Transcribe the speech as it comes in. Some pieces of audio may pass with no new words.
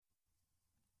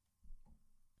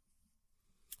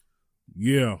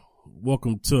Yeah,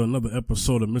 welcome to another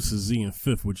episode of Mrs. Z and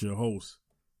Fifth with your host,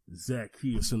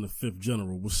 Zacchaeus in the Fifth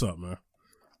General. What's up, man?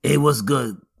 Hey, what's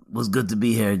good? What's good to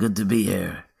be here? Good to be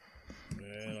here.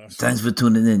 Man, thanks for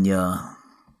tuning in, y'all.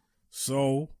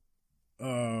 So,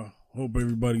 hope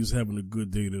everybody's having a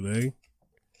good day today.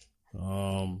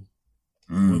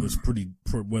 Weather's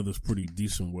pretty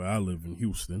decent where I live in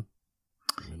Houston.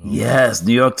 You know? Yes,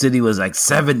 New York City was like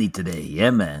 70 today.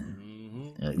 Yeah, man.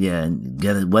 Yeah,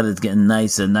 weather's getting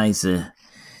nicer and nicer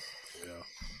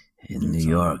in New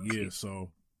York. Yeah,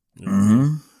 so you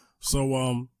know,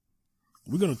 so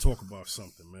we're gonna talk about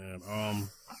something, man.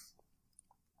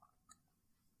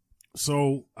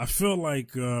 So I feel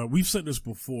like we've said this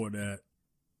before that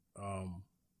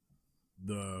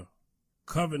the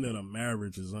covenant of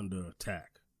marriage is under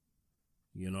attack.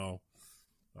 You know,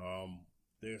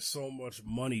 there's so much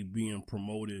money being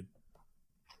promoted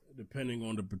depending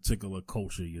on the particular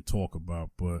culture you talk about,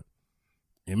 but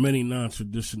in many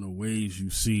non-traditional ways, you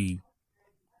see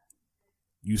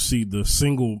the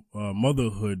single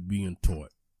motherhood being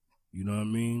taught. You know what I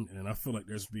mean? And I feel like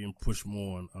that's being pushed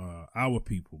more on our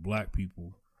people, black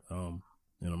people, in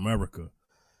America.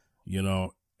 You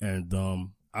know, and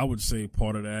I would say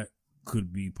part of that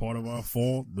could be part of our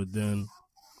fault, but then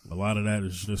a lot of that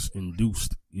is just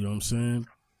induced. You know what I'm saying?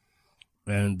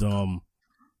 And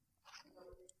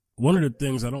one of the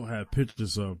things I don't have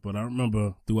pictures of, but I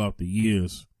remember throughout the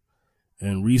years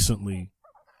and recently,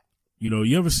 you know,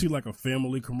 you ever see like a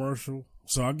family commercial?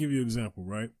 So I'll give you an example,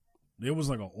 right? There was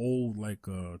like an old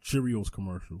Cheerios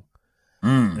commercial,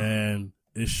 and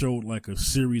it showed like a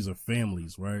series of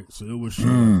families, right? So it would show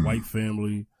like white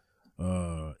family,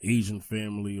 Asian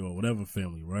family, or whatever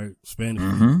family, right? Spanish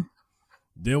family.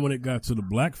 Then when it got to the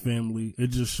black family,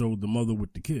 it just showed the mother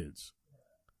with the kids.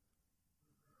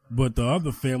 But the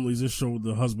other families, it showed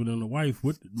the husband and the wife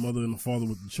with the mother and the father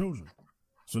with the children.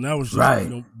 So now it's just, right. You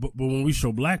know, but when we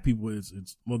show black people,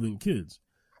 it's mother and kids.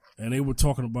 And they were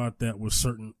talking about that with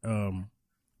certain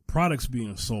products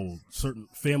being sold, certain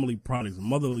family products,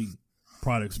 motherly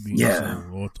products being sold,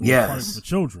 or products for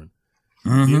children.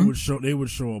 They would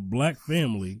show a black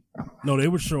family. No, they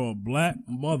would show a black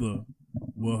mother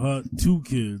with her two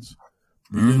kids,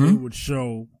 but then they would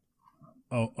show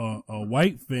a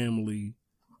white family.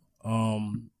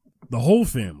 The whole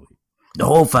family. The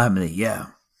whole family,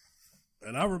 yeah.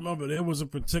 And I remember there was a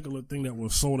particular thing that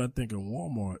was sold, I think, in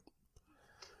Walmart.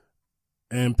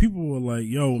 And people were like,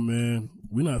 yo, man,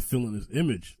 we're not feeling this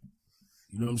image.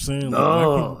 You know what I'm saying?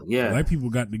 Like, Black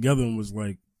people got together and was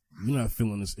like, we're not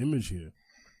feeling this image here.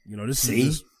 You know, this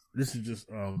is just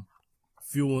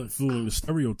fueling the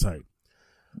stereotype.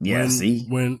 Yeah,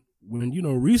 when you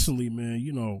know, recently, man,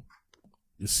 you know,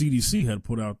 the CDC had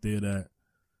put out there that,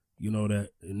 you know, that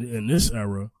in this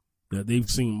era that they've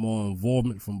seen more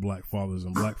involvement from black fathers,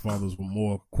 and black fathers were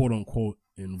more, quote unquote,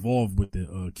 involved with their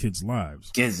kids' lives.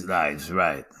 Kids' lives,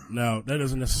 right. Now, that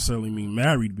doesn't necessarily mean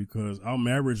married, because our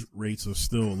marriage rates are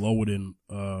still lower than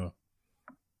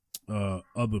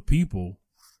other people.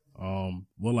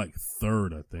 We're like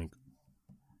third, I think.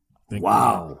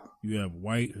 Wow. You have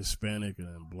white, Hispanic, and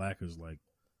then black is like,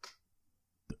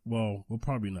 well, we're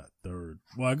probably not third.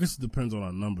 Well, I guess it depends on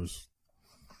our numbers.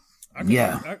 I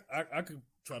could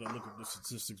try to look at the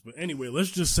statistics, but anyway, let's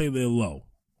just say they're low.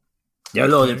 They're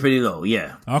low. They're pretty low.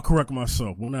 Yeah. I'll correct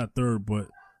myself. We're not third, but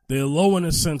they're low in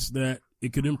the sense that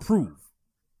it could improve.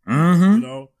 You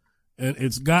know, and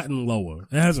it's gotten lower.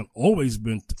 It hasn't always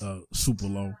been super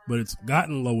low, but it's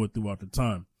gotten lower throughout the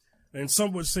time. And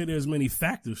some would say there's many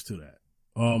factors to that.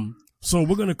 So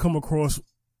we're gonna come across.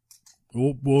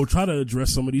 We'll try to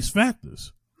address some of these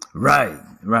factors. Right.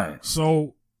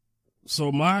 So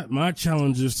my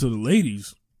challenge is to the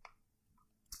ladies: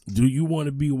 do you want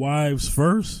to be wives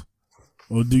first,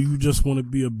 or do you just want to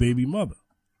be a baby mother?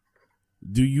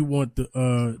 Do you want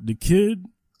the kid,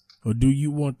 or do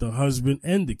you want the husband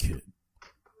and the kid?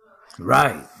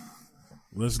 Right.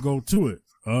 Let's go to it.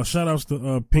 Shout outs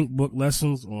to Pink Book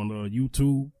Lessons on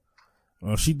YouTube.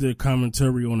 She did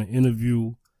commentary on an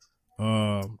interview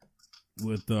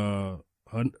with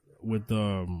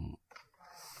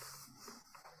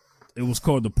it was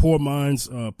called the Poor Minds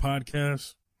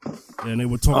podcast, and they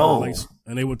were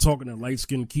talking to light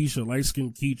skinned Keisha. Light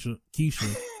skinned Keisha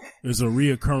is has a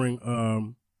reoccurring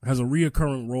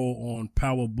role on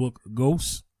Power Book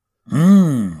Ghosts.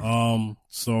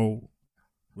 So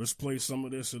let's play some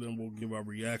of this, and then we'll give our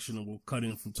reaction, and we'll cut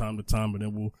in from time to time, and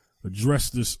then we'll address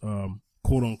this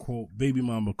quote unquote baby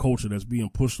mama culture that's being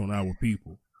pushed on our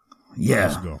people. Yeah.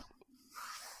 Let's go.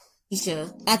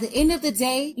 At the end of the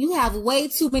day, you have way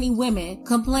too many women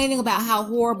complaining about how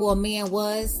horrible a man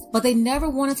was, but they never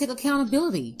want to take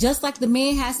accountability. Just like the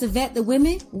man has to vet the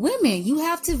women, you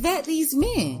have to vet these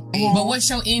men. But what's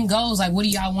your end goals? Like, what do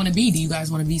y'all want to be? Do you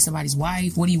guys want to be somebody's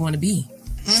wife? What do you want to be?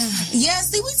 Yeah,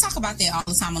 see, we talk about that all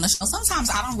the time on the show. Sometimes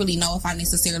I don't really know if I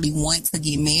necessarily want to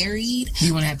get married. Do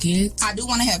you want to have kids? I do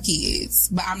want to have kids,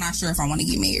 but I'm not sure if I want to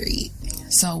get married.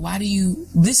 So why do you...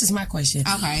 This is my question.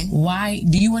 Okay. Why...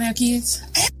 Do you want to have kids?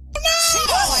 No! She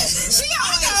always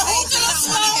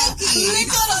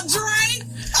liquor to drink.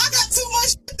 I got too much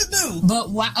shit to do.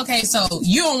 But why? Okay, so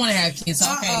you don't want to have kids.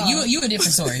 Okay, you a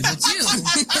different story. But you...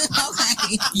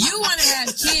 Okay. You want to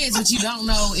have kids, but you don't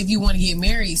know if you want to get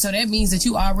married. So that means that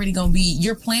you already going to be...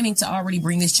 You're planning to already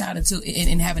bring this child into...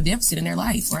 And have a deficit in their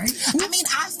life, right? I mean,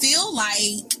 I feel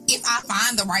like if I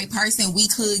find the right person, we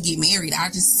could get married.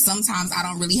 Sometimes I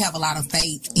don't really have a lot of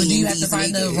faith. But do you have to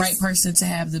find the right person to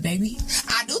have the baby?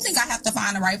 I do think I have to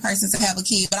find the right person to have a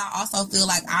kid, but I also feel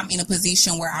like I'm in a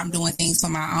position where I'm doing things for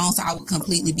my own, so I would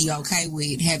completely be okay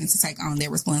with having to take on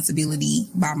that responsibility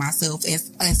by myself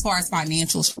as far as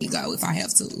financial shit go, if I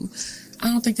have to. I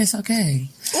don't think that's okay.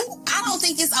 I don't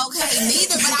think it's okay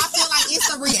neither, but I feel like it's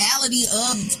the reality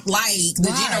of like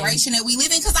the generation that we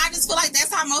live in, because I just feel like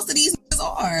that's how most of these niggas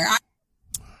are.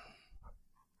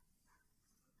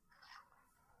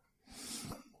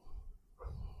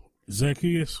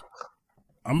 Zacchaeus,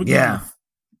 I'm gonna give you the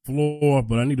floor,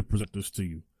 but I need to present this to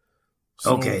you.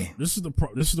 So okay. This is the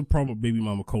problem with baby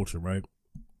mama culture, right?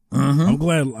 Mm-hmm. I'm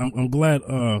glad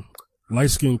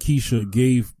light skinned Keisha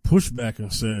gave pushback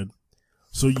and said,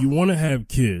 so you want to have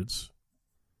kids,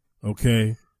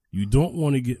 okay? You don't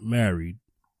want to get married,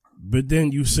 but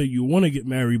then you say you want to get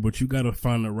married, but you got to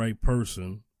find the right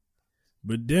person.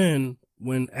 But then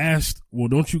when asked, well,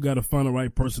 don't you got to find the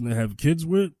right person to have kids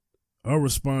with? Her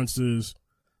response is,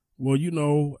 well, you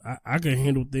know, I can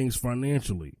handle things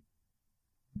financially.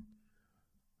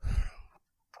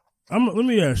 Let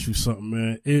me ask you something,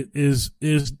 man. Is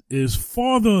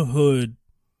fatherhood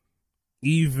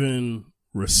even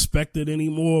respected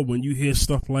anymore when you hear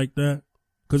stuff like that?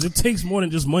 Because it takes more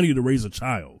than just money to raise a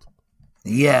child.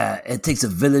 Yeah, it takes a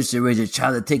village to raise a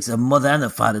child. It takes a mother and a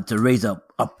father to raise a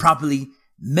properly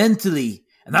mentally.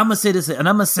 And I'm gonna say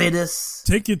this.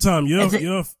 Take your time. You're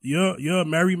a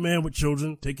married man with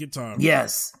children. Take your time.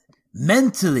 Yes,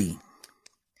 mentally.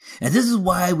 And this is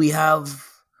why we have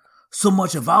so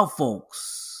much of our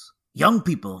folks, young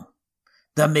people,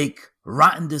 that make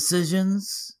rotten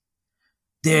decisions.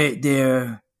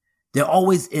 They're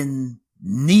always in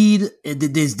need. They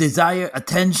desire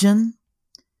attention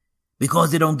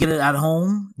because they don't get it at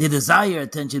home. They desire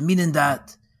attention, meaning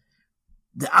that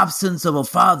the absence of a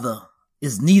father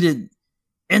is needed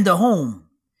in the home.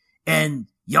 And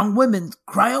young women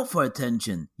cry out for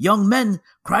attention. Young men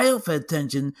cry out for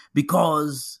attention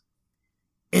because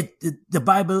the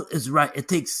Bible is right. It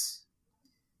takes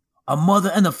a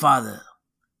mother and a father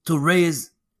to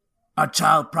raise a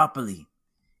child properly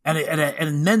and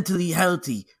a mentally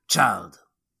healthy child.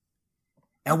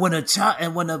 And when a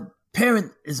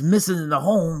parent is missing in the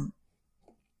home,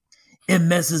 it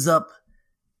messes up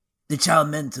the child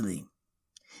mentally.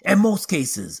 In most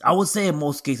cases, I would say in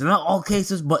most cases, not all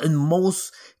cases, but in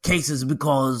most cases,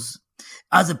 because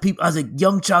as a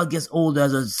young child gets older,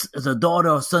 as a daughter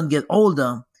or son get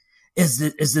older, is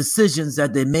decisions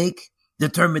that they make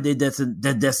determine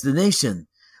their destination.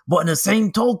 But in the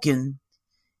same token,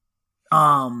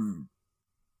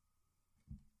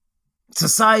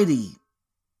 society,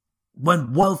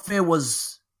 when welfare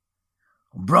was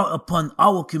brought upon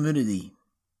our community,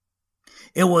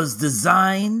 it was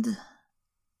designed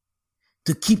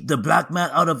to keep the black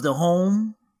man out of the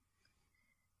home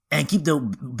and keep the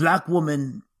black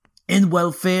woman in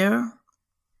welfare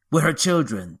with her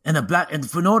children. And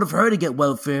in order for her to get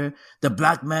welfare, the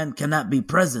black man cannot be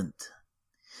present.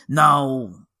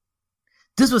 Now,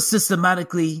 this was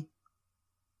systematically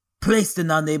placed in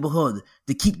our neighborhood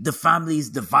to keep the families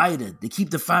divided, to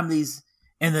keep the families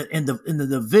in the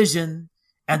division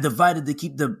and divided, to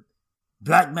keep the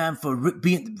black man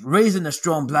raising a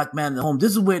strong black man in the home.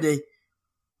 This is where the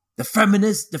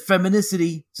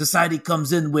feminicity society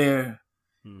comes in, where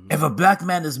if a black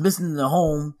man is missing in the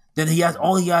home, then the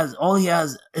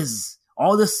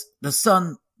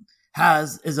son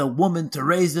has is a woman to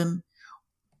raise him.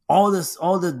 All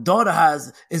the daughter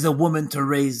has is a woman to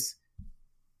raise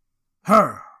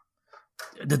her,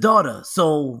 the daughter.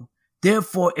 So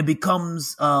therefore it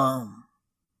becomes like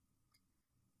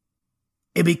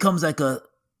a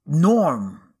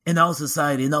norm in our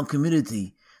society, in our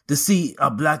community, to see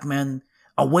a black man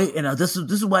away. And this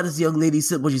is why this young lady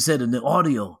said what she said in the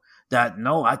audio, that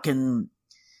no, I can,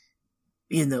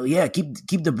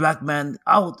 keep the black man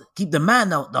out, keep the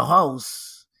man out the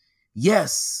house.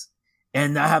 Yes.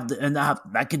 And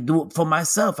I can do it for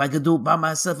myself. I can do it by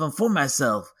myself and for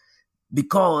myself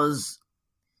because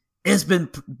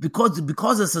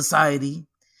because of society,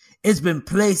 it's been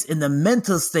placed in the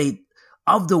mental state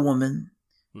of the woman.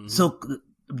 Mm-hmm. So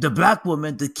the black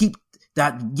woman to keep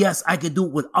that, yes, I can do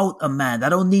it without a man. I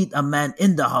don't need a man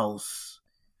in the house.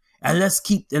 And let's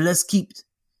keep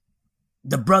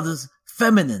the brothers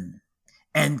feminine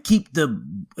and keep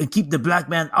the black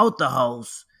man out the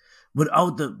house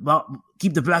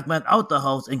keep the black man out the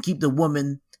house and keep the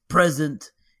woman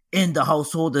present in the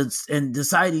household and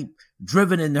society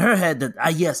driven in her head that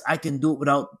I can do it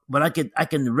but I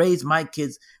can raise my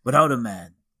kids without a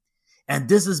man. And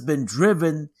this has been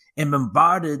driven and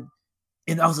bombarded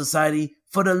in our society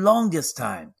for the longest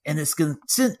time. And it's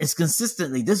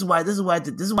consistently. This is why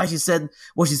she said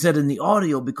what she said in the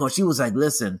audio, because she was like,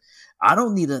 listen, I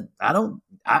want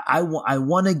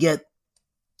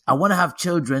to have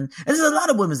children. And there's a lot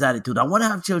of women's attitude. I want to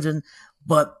have children,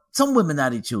 but some women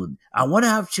attitude, I want to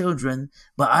have children,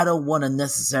 but I don't want to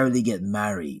necessarily get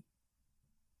married.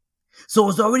 So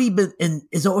it's already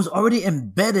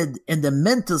embedded in the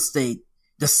mental state,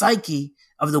 the psyche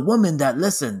of the woman that,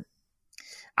 listen,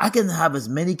 I can have as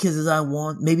many kids as I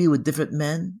want, maybe with different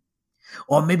men,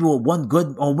 or maybe with one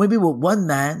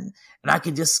man, and I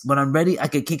can just, when I'm ready, I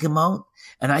can kick him out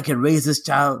and I can raise this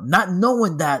child, not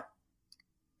knowing that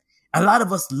a lot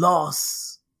of us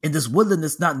lost in this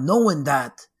wilderness, not knowing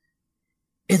that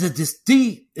the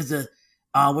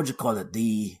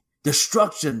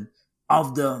destruction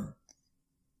of the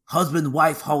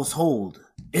husband-wife household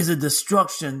is a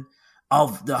destruction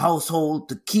of the household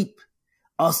to keep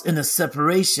us in a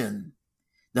separation,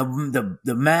 the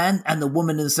man and the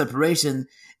woman in a separation,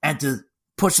 and to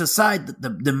push aside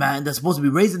the man that's supposed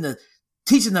to be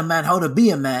teaching the man how to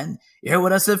be a man. You hear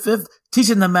what I said, Fifth?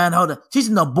 Teaching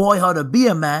the boy how to be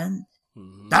a man.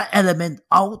 Mm-hmm. That element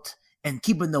out and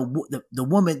keeping the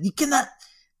woman.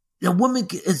 The woman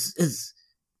is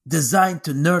designed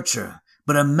to nurture,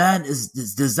 but a man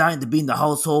is designed to be in the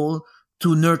household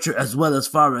to nurture as well, as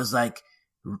far as like,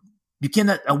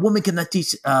 a woman cannot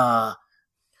teach a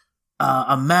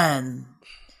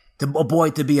boy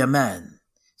to be a man.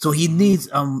 So he needs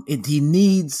a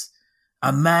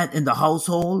man in the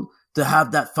household to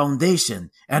have that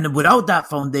foundation. And without that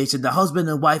foundation, the husband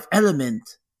and wife element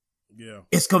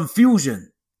is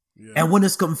confusion. Yeah. And when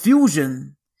it's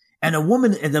confusion and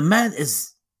the man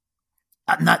is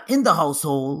not in the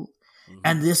household, mm-hmm.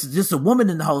 and this is just a woman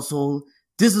in the household,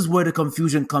 this is where the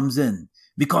confusion comes in.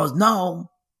 Because now,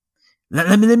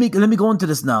 let me go into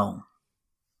this now.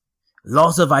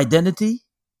 Loss of identity.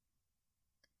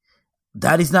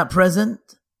 Daddy's not present.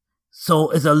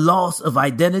 So it's a loss of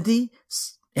identity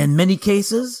in many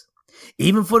cases,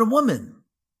 even for the woman.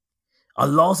 A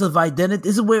loss of identity.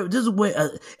 This is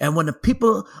where, and when the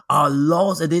people are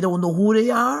lost and they don't know who they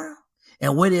are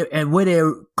and where they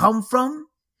come from,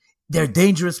 they're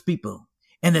dangerous people.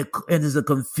 And there's a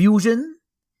confusion.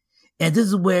 And this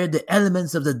is where the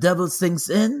elements of the devil sinks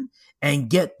in and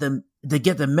get the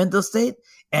mental state,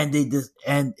 and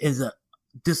is a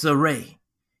disarray.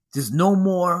 There's no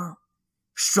more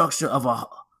structure of a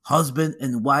husband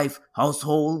and wife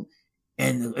household.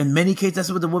 And in many cases,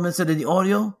 that's what the woman said in the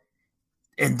audio.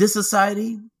 In this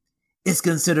society, it's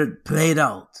considered played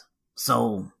out.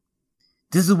 So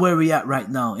this is where we at right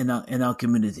now in our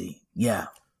community. Yeah.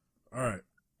 All right.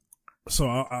 So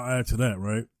I'll add to that,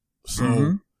 right? So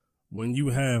mm-hmm. when you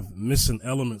have missing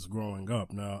elements growing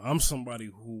up, now I'm somebody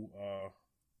who,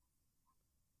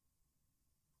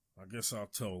 I guess I'll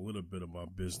tell a little bit of my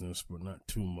business, but not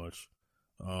too much.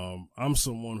 I'm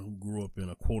someone who grew up in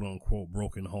a quote unquote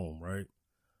broken home, right?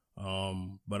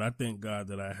 But I thank God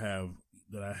that I had,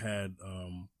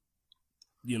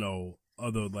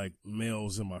 other like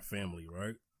males in my family,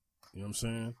 right? You know what I'm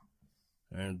saying?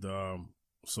 And,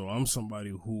 so I'm somebody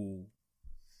who,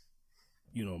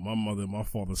 my mother and my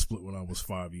father split when I was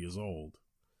 5 years old.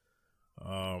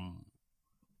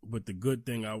 But the good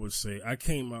thing I would say, I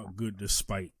came out good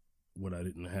despite what I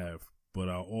didn't have. But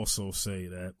I'll also say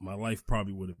that my life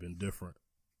probably would have been different.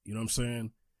 You know what I'm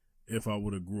saying? If I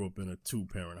would have grew up in a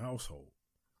 2-parent household.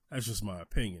 That's just my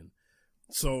opinion.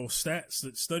 So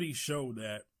studies show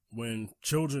that when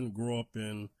children grow up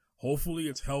in, hopefully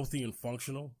it's healthy and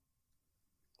functional,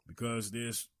 because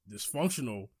there's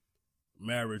dysfunctional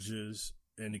marriages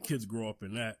and the kids grow up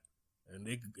in that and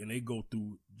they go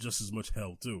through just as much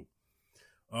hell too.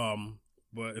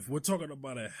 But if we're talking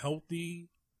about a healthy,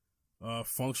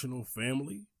 functional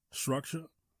family structure,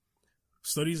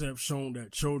 studies have shown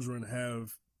that children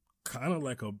have kind of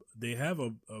like they have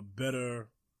a better,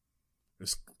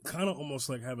 it's kind of almost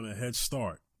like having a head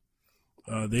start.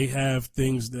 They have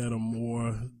things that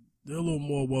are they're a little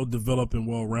more well developed and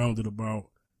well rounded about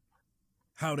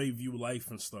how they view life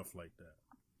and stuff like that.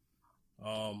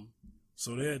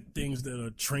 So there are things that are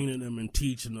training them and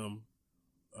teaching them.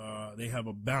 They have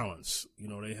a balance.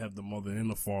 They have the mother and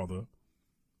the father.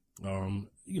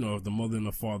 The mother and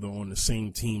the father on the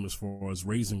same team as far as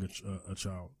raising a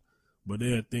child. But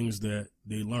there are things that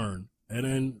they learn. And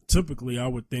then typically I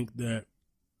would think that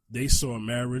they saw a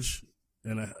marriage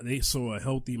and they saw a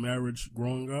healthy marriage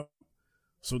growing up.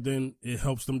 So then it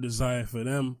helps them desire for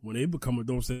them when they become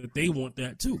adults that they want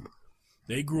that too.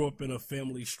 They grew up in a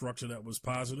family structure that was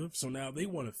positive. So now they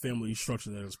want a family structure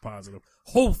that is positive.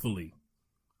 Hopefully.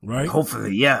 Right?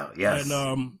 Hopefully, yeah, yes.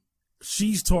 And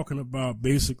she's talking about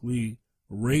basically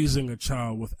raising a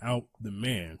child without the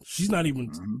man. She's not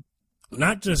even,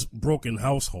 not just broken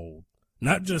household,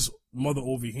 not just mother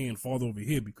over here and father over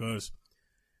here, because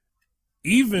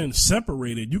even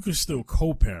separated, you can still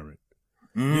co-parent.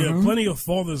 There are plenty of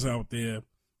fathers out there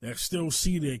that still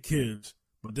see their kids,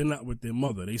 but they're not with their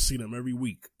mother. They see them every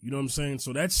week. You know what I'm saying?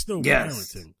 So that's still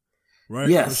parenting, right?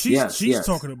 Yes, so she's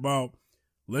talking about,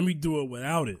 let me do it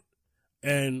without it.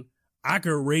 And I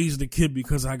could raise the kid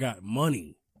because I got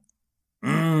money.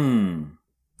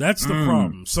 That's the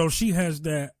problem. So she has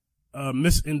that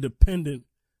Miss Independent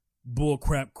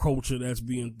bullcrap culture that's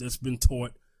been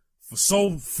taught for so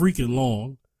freaking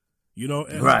long,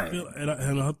 and right.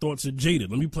 And her thoughts are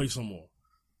jaded. Let me play some more.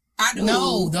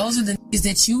 No, those are the niggas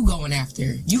that you going after.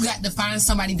 You got to find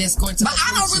somebody that's going to. But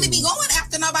I don't really be going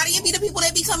after nobody. It be the people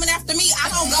that be coming after me. I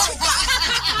don't go.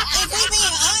 If we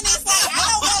being honest, like, I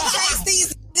don't go chase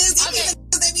these niggas.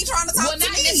 They be trying to talk to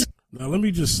me. Now let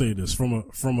me just say this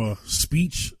from a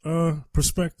speech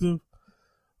perspective.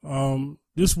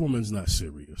 This woman's not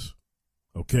serious.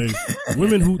 Okay,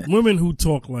 women who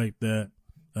talk like that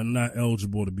are not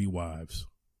eligible to be wives.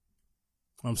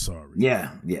 I'm sorry.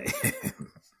 Yeah.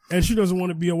 And she doesn't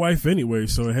want to be a wife anyway,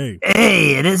 so hey.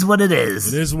 Hey, it is what it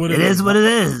is. It is what it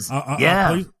is.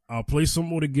 I'll play some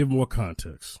more to give more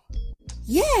context.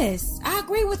 Yes, I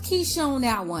agree with Keisha on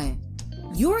that one.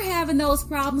 You're having those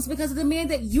problems because of the man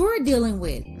that you're dealing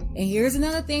with. And here's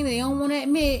another thing they don't want to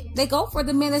admit. They go for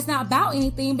the man that's not about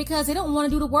anything because they don't want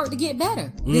to do the work to get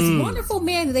better. This wonderful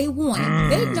man that they want,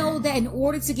 they know that in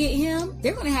order to get him,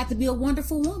 they're going to have to be a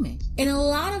wonderful woman. And a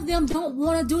lot of them don't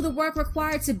want to do the work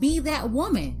required to be that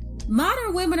woman.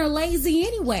 Modern women are lazy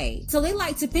anyway, so they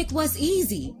like to pick what's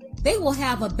easy. They will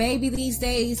have a baby these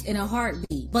days in a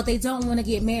heartbeat, but they don't want to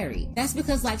get married. That's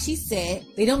because, like she said,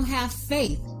 they don't have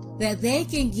faith that they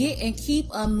can get and keep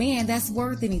a man that's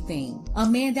worth anything. A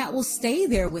man that will stay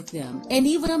there with them. And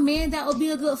even a man that will be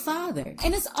a good father.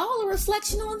 And it's all a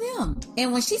reflection on them.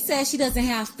 And when she says she doesn't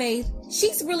have faith,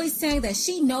 she's really saying that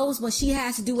she knows what she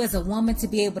has to do as a woman to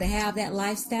be able to have that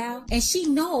lifestyle. And she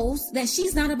knows that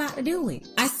she's not about to do it.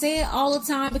 I say it all the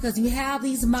time because you have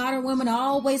these modern women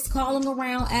always calling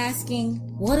around asking,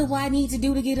 what do I need to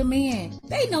do to get a man?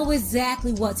 They know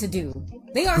exactly what to do.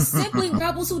 They are simply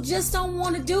rebels who just don't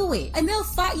want to do it. And they'll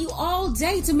fight you all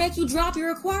day to make you drop your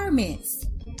requirements.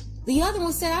 The other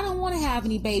one said, I don't want to have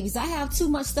any babies. I have too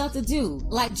much stuff to do,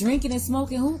 like drinking and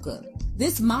smoking hookah.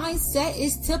 This mindset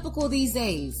is typical these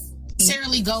days.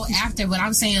 Necessarily go after, but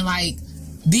I'm saying like,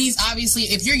 these obviously,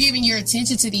 if you're giving your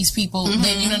attention to these people,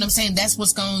 then you know what I'm saying, that's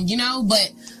what's going,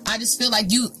 but I just feel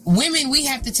like women, we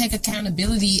have to take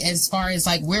accountability as far as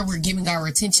like where we're giving our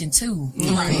attention to.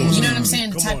 Right. You know what I'm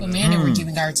saying? The type of man that we're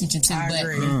giving our attention to.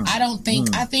 I don't think,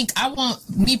 I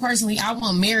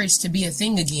want marriage to be a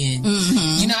thing again.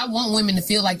 I want women to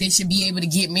feel like they should be able to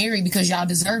get married because y'all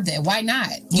deserve that. Why not?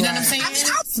 You know what I'm saying?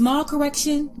 Small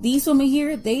correction. These women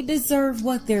here, they deserve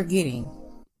what they're getting.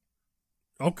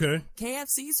 Okay.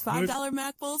 KFC's $5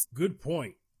 McBowls. Good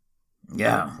point.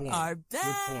 Yeah. Good point. Are back.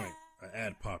 Good point. An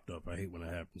ad popped up. I hate when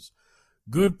that happens.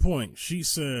 Good point. She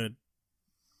said,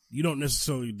 you don't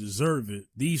necessarily deserve it.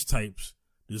 These types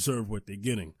deserve what they're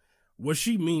getting. What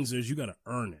she means is you got to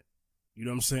earn it. You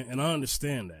know what I'm saying? And I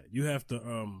understand that. You have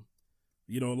to,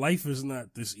 life is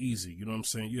not this easy. You know what I'm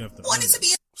saying? You have to earn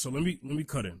it. So let me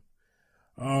cut in.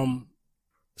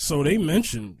 So she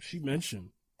mentioned,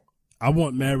 I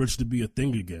want marriage to be a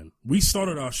thing again. We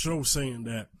started our show saying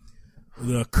that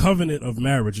the covenant of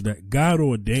marriage that God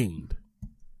ordained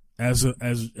as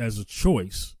a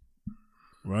choice,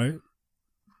 right?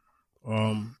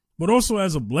 But also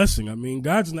as a blessing. I mean,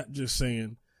 God's not just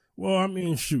saying, well, I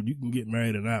mean, shoot, you can get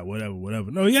married or not,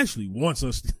 whatever. No, he actually wants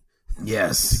us to,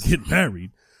 to get married.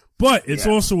 But it's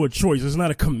also a choice. It's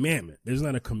not a commandment. There's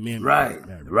not a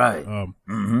commandment. Right.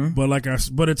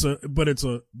 But it's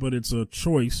a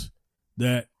choice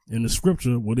that in the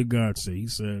scripture, what did God say? He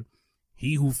said,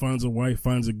 "He who finds a wife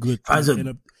finds a good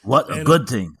thing." Good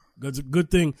thing. That's a good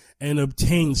thing and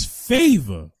obtains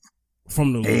favor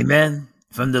from the Lord. Amen.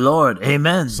 From the Lord.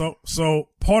 Amen. So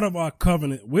part of our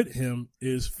covenant with him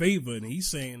is favor. And he's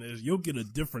saying is you'll get a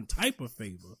different type of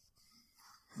favor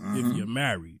if you're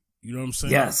married. You know what I'm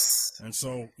saying? Yes. And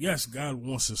so, yes, God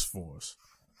wants this for us.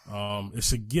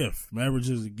 It's a gift. Marriage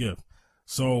is a gift.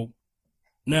 So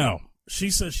now she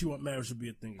says she wants marriage to be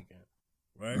a thing again,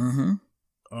 right?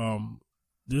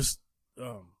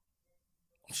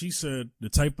 She said the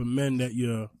type of men that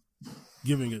you're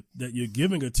giving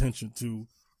attention to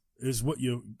is what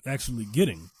you're actually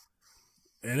getting.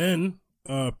 And then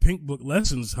Pink Book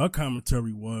Lessons, her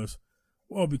commentary was,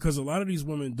 well, because a lot of these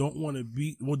women don't want to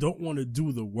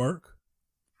do the work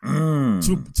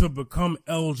to become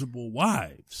eligible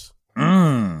wives.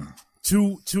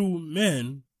 To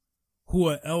men who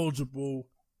are eligible,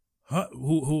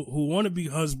 who want to be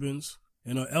husbands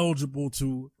and are eligible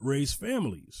to raise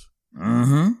families.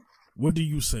 What do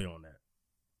you say on that?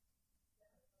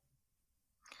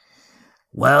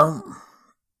 Well,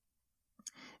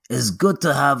 you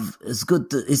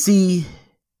see,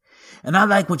 and I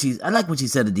like what she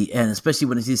said at the end, especially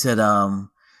when she said,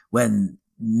 when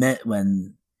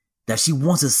that she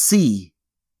wants to see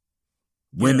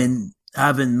women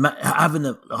having a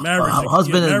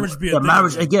husband and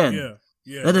marriage again.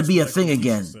 Let it be a thing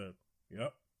again.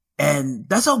 Yep. And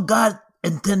that's how God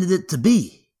intended it to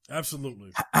be.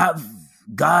 Absolutely. Have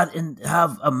God and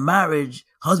have a marriage,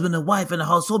 husband and wife in a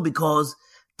household, because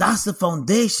that's the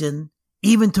foundation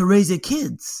even to raise your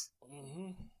kids.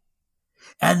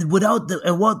 And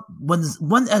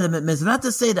one element means, not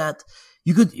to say that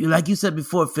you could, like you said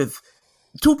before, Fifth,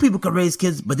 two people can raise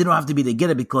kids, but they don't have to be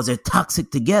together because they're toxic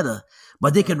together.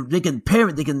 But they can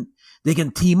parent, they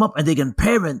can team up and they can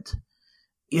parent.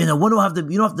 You know, you don't have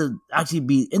to actually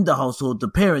be in the household to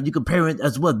parent. You can parent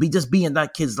as well. Be in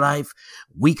that kid's life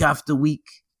week after week.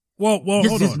 Well, hold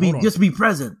on. Just be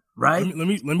present, right? Let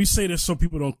me say this so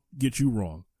people don't get you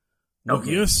wrong. What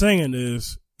Okay. you're saying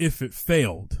is if it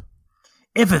failed.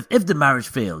 If the marriage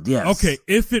failed, yes. Okay,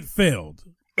 if it failed.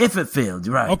 If it failed,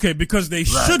 right. Okay, because they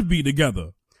should be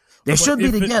together. They should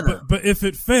be together. But if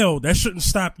it failed, that shouldn't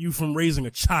stop you from raising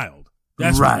a child.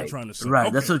 That's what you're trying to say. Right,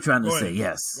 Okay. that's what I'm trying to say,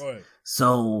 yes.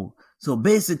 So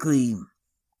basically,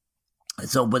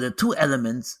 but the two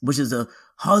elements, which is a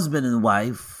husband and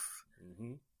wife,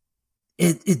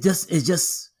 it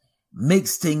just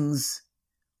makes things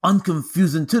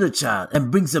unconfusing to the child and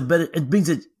brings a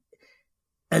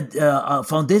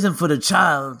foundation for the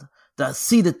child that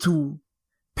see the two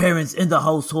parents in the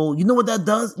household. You know what that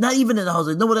does? Not even in the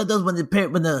household. You know what that does when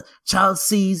the child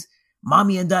sees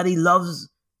mommy and daddy loves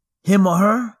him or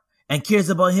her and cares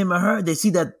about him or her. They see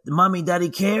that mommy and daddy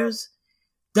cares.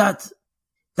 That's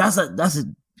like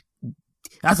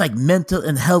mental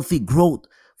and healthy growth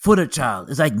for the child.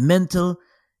 It's like mental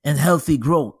and healthy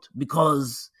growth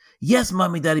because yes,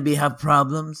 mommy and daddy may have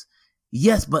problems.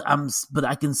 Yes, but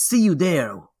I can see you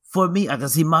there for me. I can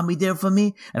see mommy there for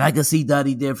me and I can see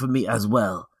daddy there for me as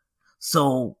well.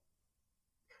 So,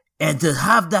 and to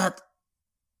have that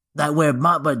where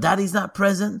daddy's not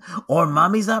present or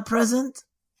mommy's not present,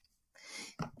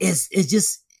 it's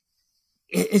just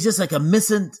like a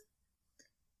missing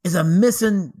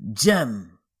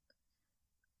gem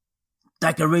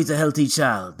that can raise a healthy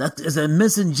child. That is a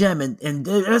missing gem. And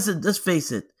let's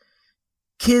face it,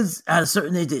 kids at a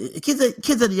certain age,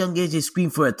 kids at a young age, they scream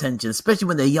for attention, especially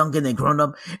when they're young and they're grown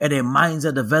up and their minds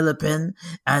are developing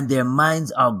and their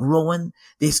minds are growing.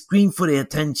 They scream for their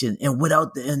attention and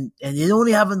they're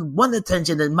only having one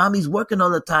attention and mommy's working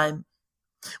all the time.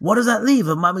 What does that leave?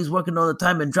 If mommy's working all the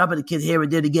time and dropping the kid here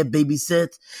and there to get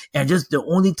babysit and just the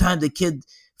only time the kid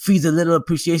feels a little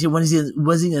appreciation when he's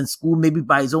in school, maybe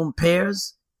by his own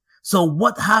peers. So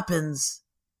what happens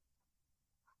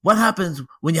when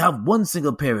you have one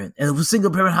single parent and the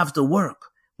single parent has to work?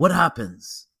 What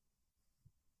happens?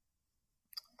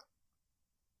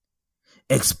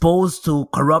 Exposed to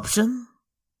corruption,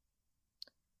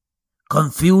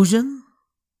 confusion,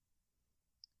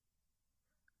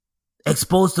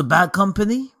 exposed to bad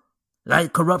company,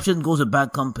 right? Corruption goes with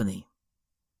bad company.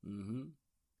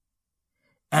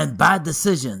 And bad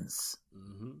decisions.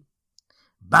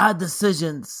 Bad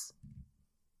decisions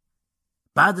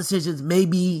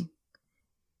maybe,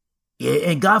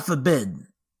 and God forbid,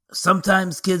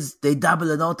 sometimes kids, they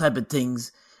dabble in all type of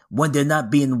things when they're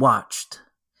not being watched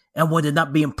and when they're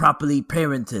not being properly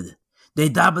parented. They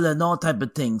dabble in all type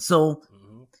of things. So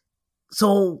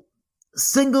so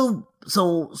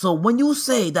when you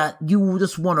say that you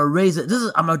just want to raise it,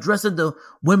 I'm addressing the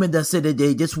women that say that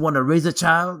they just want to raise a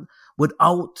child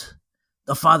without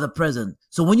the father present.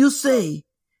 So when you say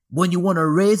when you want to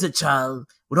raise a child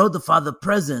without the father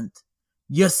present,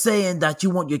 you're saying that you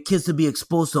want your kids to be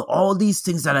exposed to all these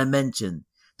things that I mentioned.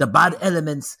 The bad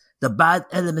elements, the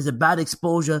bad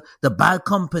exposure, the bad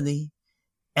company,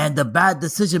 and the bad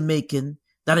decision making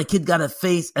that a kid gotta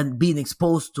face and being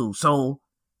exposed to. So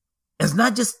it's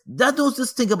not just that. Don't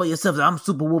just think about yourself. I'm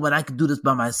Superwoman. I can do this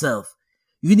by myself.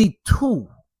 You need two.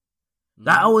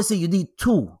 I always say you need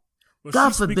two. But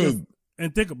God forbid.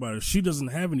 And think about it. She doesn't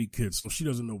have any kids, so she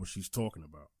doesn't know what she's talking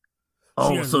about.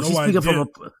 Oh, so she's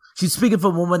speaking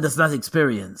from a woman that's not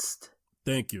experienced.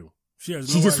 Thank you. She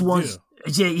has He just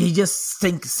idea. He just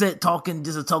think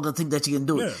that she can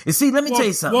do it. Yeah. And see, let me tell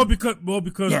you something.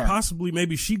 Because possibly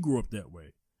maybe she grew up that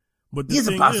way. But the Here's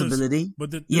a thing possibility.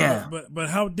 But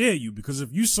how dare you? Because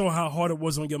if you saw how hard it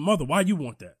was on your mother, why you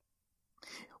want that?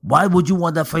 Why would you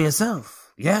want that for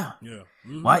yourself? Yeah. Yeah.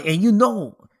 Mm-hmm. Why?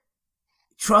 And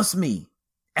trust me,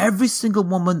 every single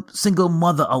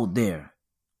mother out there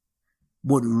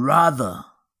would rather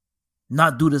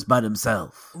not do this by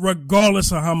themselves.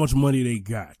 Regardless of how much money they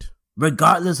got.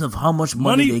 Regardless of how much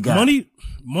money they got.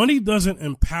 Money doesn't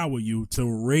empower you to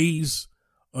raise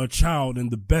a child in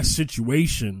the best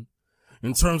situation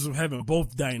in terms of having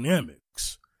both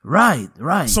dynamics. Right.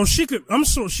 So I'm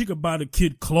sure she could buy the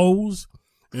kid clothes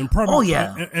and probably,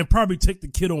 and probably take the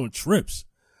kid on trips.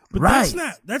 But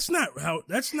that's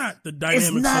not the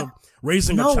dynamics of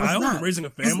raising a child and raising a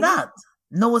family. It's not.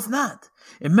 No, it's not.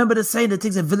 Remember the saying, it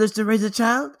takes a village to raise a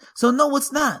child? So no,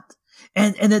 it's not.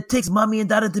 And it takes mommy and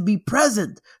daddy to be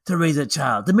present to raise a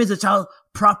child, to raise a child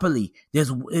properly.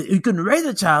 You can raise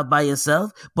a child by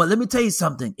yourself, but let me tell you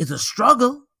something. It's a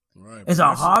struggle. Right. It's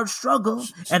a hard struggle,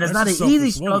 and it's not an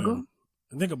easy struggle.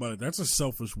 And think about it. That's a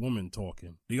selfish woman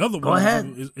talking. The other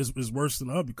woman is worse than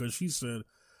her because she said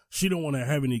she don't want to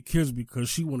have any kids because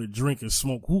she want to drink and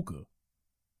smoke hookah.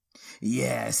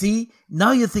 Yeah, see,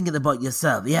 now you're thinking about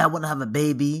yourself. Yeah, I want to have a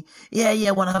baby. Yeah,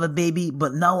 I want to have a baby.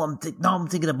 But now I'm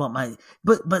thinking about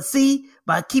but see,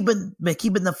 by keeping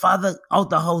the father out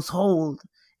the household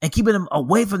and keeping him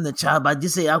away from the child, by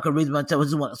just saying I could raise my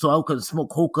child so I could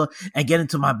smoke hookah and get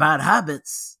into my bad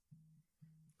habits.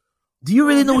 Do you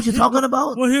really know what you're talking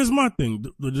about? Well, here's my thing.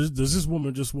 Does this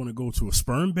woman just want to go to a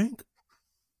sperm bank?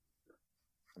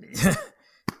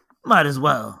 Might as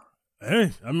well.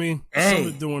 Hey, I mean, some are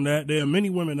doing that. There are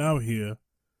many women out here,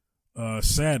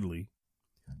 sadly,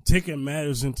 taking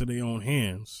matters into their own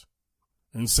hands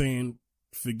and saying,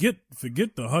 forget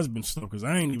the husband stuff, because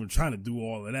I ain't even trying to do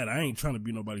all of that. I ain't trying to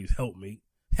be nobody's helpmate.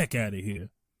 Heck out of here.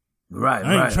 Right.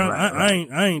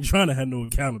 I ain't trying to have no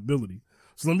accountability.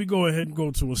 So let me go ahead and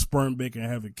go to a sperm bank and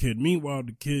have a kid. Meanwhile,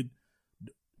 the kid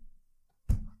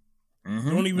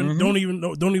don't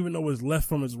even know what's left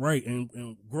from his right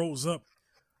and grows up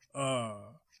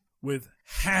with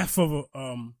half of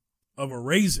a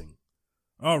raising.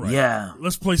 All right. Yeah.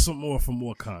 Let's play some more for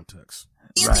more context.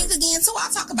 You think again too. I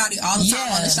talk about it all the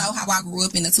time on the show. How I grew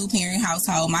up in a 2-parent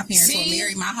household. My parents were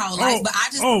married my whole life, but I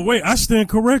just wait. I stand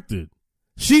corrected.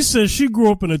 She said she grew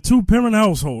up in a 2-parent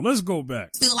household. Let's go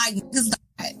back. Feel like this.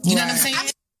 You know what I'm saying?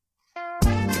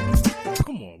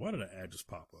 Come on. Why did an ad just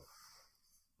pop up?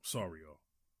 Sorry, y'all.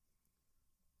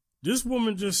 This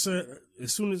woman just said,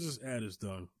 as soon as this ad is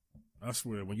done, I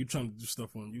swear, when you're trying to do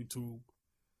stuff on YouTube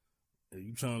and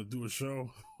you trying to do a show,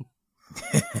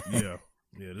 yeah,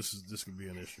 this could be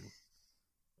an issue.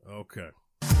 Okay.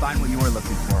 Find what you are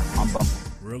looking for on Bumble.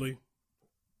 Really?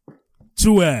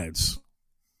 2 ads.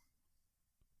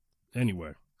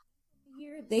 Anyway.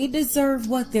 They deserve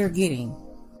what they're getting.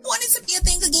 Want it to be a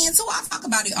thing again too. I talk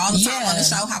about it all the time on the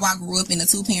show. How I grew up in a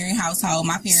 2-parent household.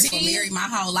 My parents were married my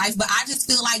whole life, but I just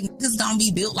feel like niggas don't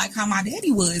be built like how my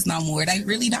daddy was no more. They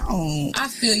really don't. I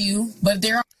feel you, but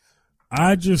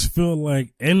I just feel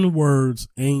like N-words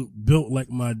ain't built like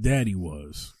my daddy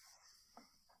was.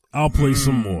 I'll play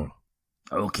some more.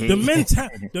 Okay.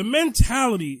 The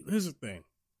mentality. Here's the thing.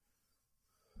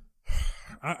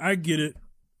 I get it.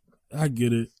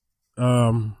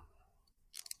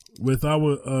 With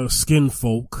our skin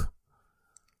folk,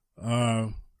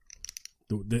 the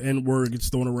N-word gets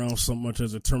thrown around so much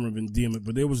as a term of endearment,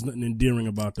 but there was nothing endearing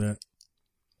about that.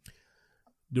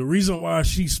 The reason why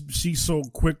she's so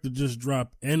quick to just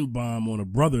drop N-bomb on a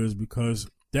brother is because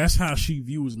that's how she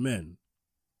views men.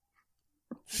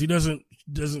 She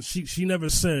never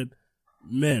said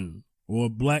men or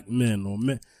black men or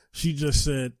men. She just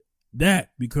said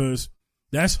that because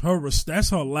that's her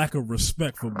lack of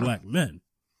respect for black men.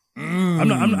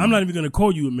 I'm not even gonna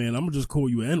call you a man. I'm gonna just call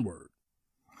you an N-word.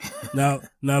 Now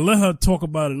let her talk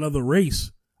about another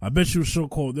race. I bet she'll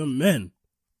call them men,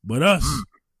 but us,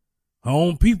 her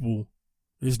own people,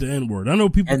 is the N-word. I know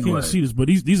people can't see this, but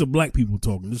these are black people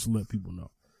talking. Just to let people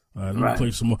know. All right, let me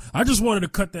play some more. I just wanted to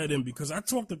cut that in because I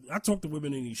talk to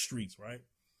women in these streets, right?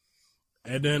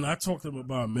 And then I talk to them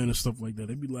about men and stuff like that.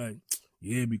 They be like,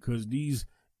 yeah, because these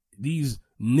days,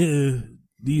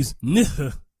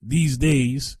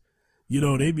 you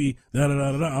know, they be da da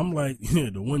da da. I'm like, yeah,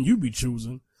 the one you be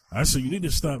choosing. I said you need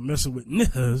to stop messing with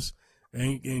niggas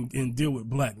and deal with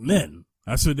black men.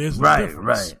 I said there's a difference.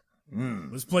 Right.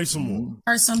 Let's play some more.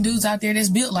 There's some dudes out there that's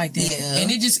built like that, and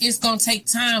it's gonna take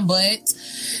time, but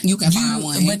you can find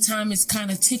one. But time is kind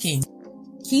of ticking.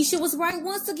 Keisha was right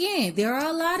once again. There are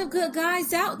a lot of good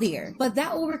guys out there, but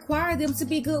that will require them to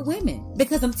be good women.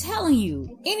 Because I'm telling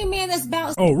you, any man that's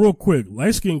about... Oh, real quick.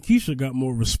 Light-skinned Keisha got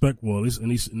more respect, well, in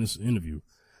this interview.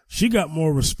 She got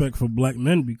more respect for black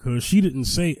men because she didn't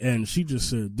say and, she just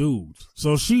said dudes.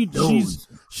 So she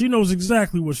knows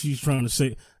exactly what she's trying to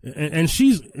say. And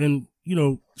she's in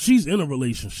a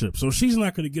relationship. So she's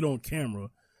not going to get on camera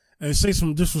and say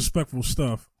some disrespectful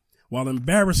stuff while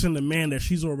embarrassing the man that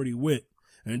she's already with.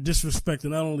 And disrespecting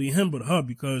not only him, but her,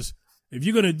 because if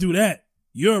you're going to do that,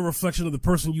 you're a reflection of the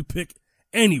person you pick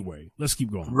anyway. Let's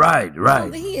keep going. Right.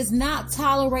 He is not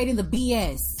tolerating the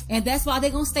BS. And that's why they're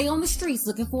going to stay on the streets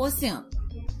looking for a simp.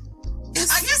 I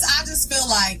guess I just feel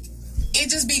like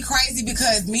it just be crazy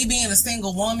because me being a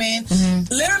single woman,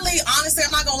 literally, honestly,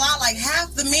 I'm not going to lie, like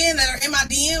half the men that are in my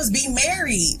DMs be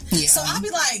married. Yeah. So I'll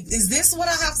be like, is this what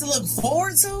I have to look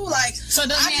forward to? Like, so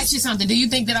let me ask you something. Do you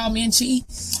think that all men cheat?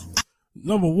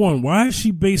 Number one, why is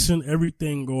she basing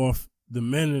everything off the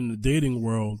men in the dating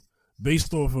world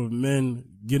based off of men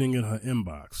getting in her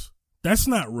inbox? That's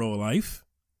not real life.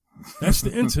 That's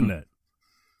the internet.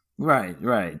 Right.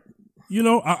 You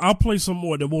know, I'll play some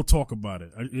more, then we'll talk about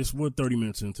it. We're 30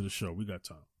 minutes into the show. We got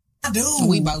time. I do.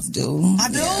 We both do. I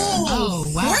do. Yeah.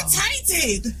 Oh, wow. We're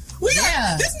tainted.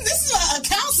 This is a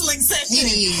counseling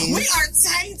session. We are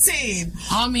tainted.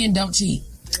 All men don't cheat.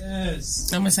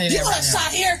 Yes. I'm gonna say that. You want a shot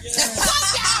here?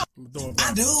 Yes.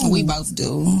 I do. We both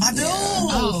do. I do. Yeah.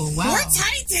 Oh wow. We're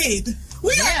tainted.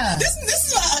 We are. This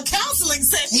is a counseling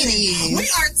session. We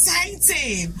are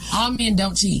tainted. All men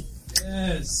don't cheat.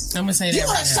 Yes. I'm gonna say that. You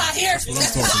want a shot here?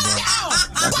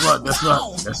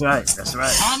 That's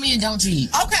right. All men don't cheat.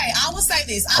 Okay, I will say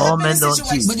this. All men don't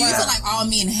cheat. But do you feel like all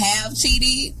men have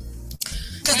cheated?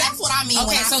 Because that's what I mean. Okay,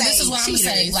 when so I this is what I'm gonna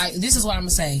say. Like, this is what I'm gonna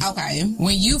say. Okay.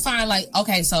 When you find like,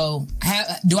 okay, so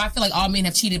do I feel like all men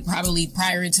have cheated probably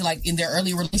prior into like in their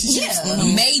early relationships?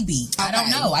 Yeah. Maybe. Okay. I don't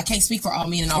know. I can't speak for all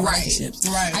men in all relationships.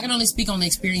 Right. I can only speak on the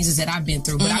experiences that I've been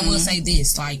through. But I will say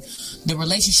this, like, the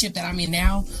relationship that I'm in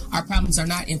now, our problems are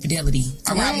not infidelity.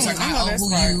 Our problems are not who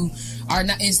you are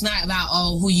not. It's not about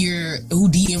who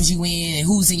DMs you in and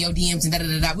who's in your DMs and da da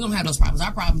da da. We don't have those problems.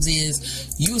 Our problems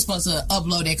is you were supposed to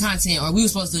upload that content or we were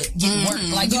supposed to get work.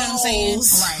 Like, you know what I'm saying?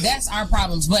 Right. That's our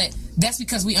problems. But that's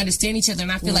because we understand each other,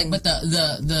 and I feel like, but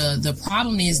the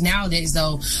problem is nowadays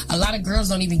though, a lot of girls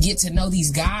don't even get to know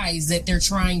these guys that they're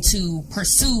trying to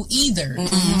pursue either.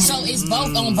 So it's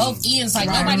both on both ends. Like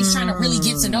nobody's trying to really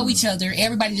get to know each other.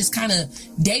 Everybody just kind of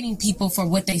dating people for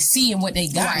what they see and what they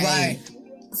got. Right.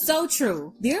 So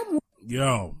true.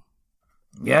 Yo.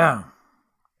 Yeah.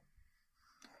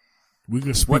 We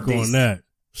can speak on that.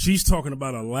 She's talking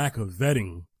about a lack of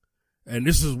vetting. And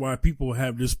this is why people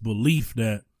have this belief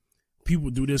that people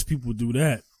do this, people do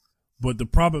that. But the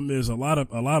problem is a lot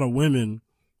of women,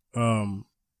 and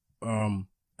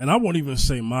I won't even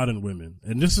say modern women,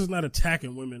 and this is not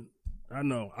attacking women. I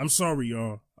know. I'm sorry,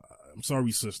 y'all. I'm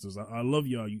sorry, sisters. I love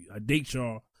y'all. I date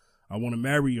y'all. I want to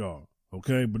marry y'all.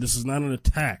 Okay. But this is not an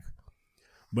attack.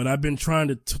 But I've been trying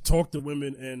to talk to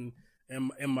women and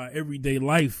in my everyday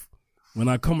life. When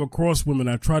I come across women,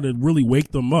 I try to really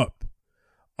wake them up.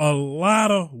 A lot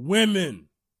of women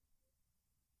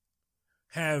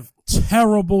have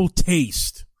terrible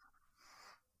taste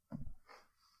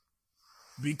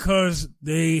because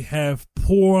they have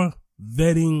poor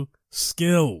vetting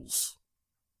skills.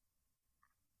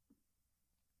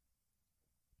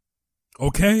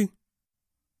 Okay?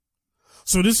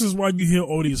 So this is why you hear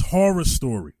all these horror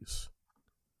stories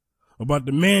about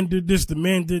the man did this, the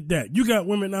man did that. You got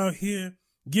women out here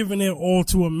giving their all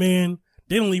to a man.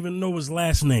 They don't even know his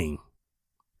last name.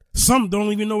 Some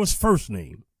don't even know his first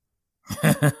name.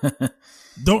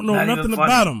 Don't know nothing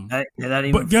about him.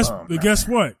 But guess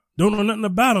what? Don't know nothing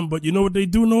about him. But you know what they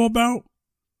do know about?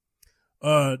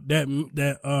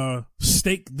 That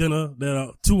steak dinner,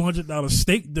 that $200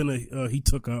 steak dinner he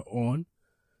took her on.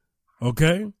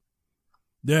 Okay,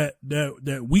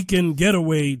 that weekend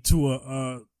getaway to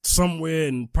a somewhere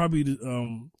in probably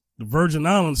the Virgin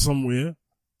Islands somewhere.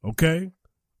 Okay,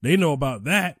 they know about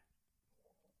that.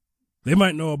 They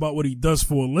might know about what he does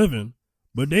for a living,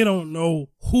 but they don't know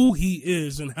who he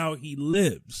is and how he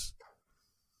lives.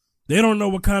 They don't know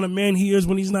what kind of man he is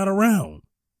when he's not around.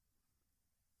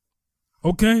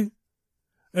 Okay?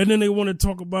 And then they want to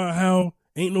talk about how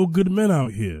ain't no good men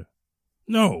out here.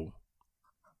 No.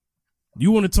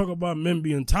 You want to talk about men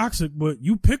being toxic, but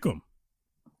you pick them.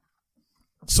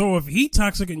 So if he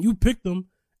toxic and you picked him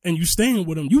and you staying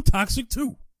with him, you toxic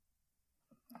too.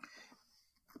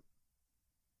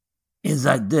 It's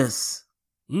like this.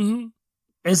 Mm-hmm.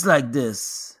 It's like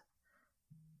this.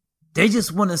 They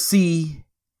just want to see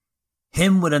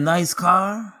him with a nice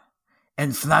car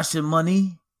and flashing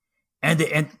money,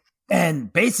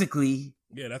 and basically,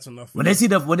 yeah, that's enough. When they see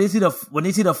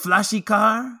the flashy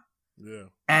car, yeah,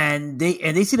 and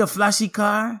they see the flashy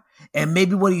car and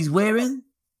maybe what he's wearing,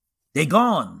 they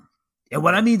gone. And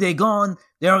what I mean, they gone.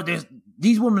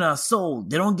 These women are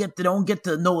sold. They don't get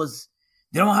to know his.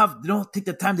 They don't take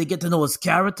the time to get to know his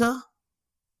character.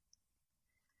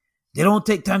 They don't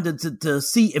take time to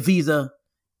see if he's a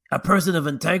person of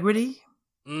integrity.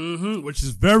 Mm-hmm, which is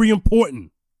very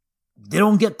important. They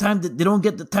don't get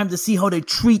the time to see how they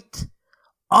treat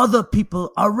other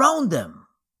people around them.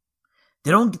 They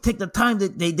don't take the time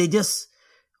that they just,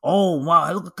 oh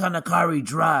wow, look what kind of car he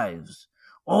drives.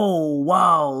 Oh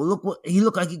wow, he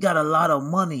look like he got a lot of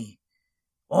money.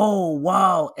 Oh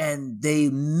wow, and they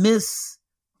miss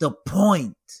the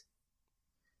point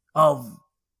of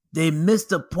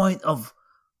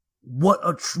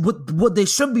what they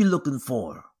should be looking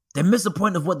for. They miss the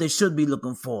point of what they should be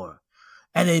looking for,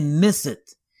 and they miss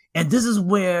it. And this is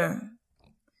where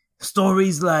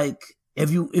stories like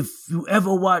if you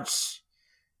ever watch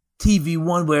TV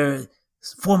One where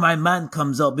For My Man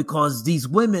comes out, because these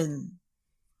women,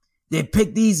 they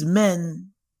pick these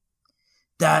men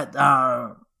that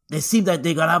they seem that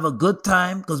they're gonna have a good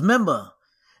time. Because remember,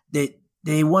 they're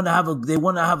not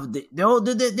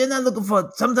looking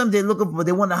for, sometimes they're looking for,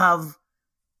 they want to have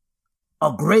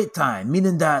a great time,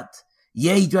 meaning that,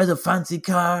 yeah, he drives a fancy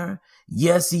car.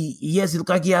 Yes, he looks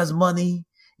like he has money.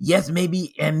 Yes,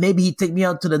 maybe he take me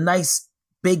out to the nice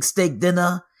big steak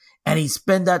dinner and he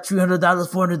spend that $300,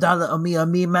 $400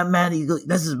 on me, my man.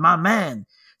 This is my man.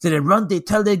 So they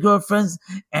tell their girlfriends,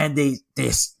 and they,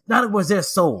 in other words, they're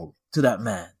sold to that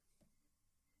man.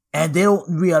 And they don't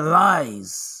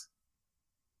realize.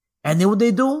 And then what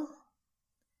they do?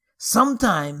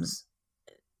 Sometimes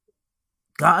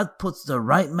God puts the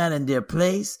right man in their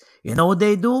place. You know what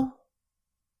they do?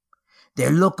 They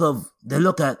look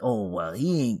at, oh well,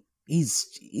 look,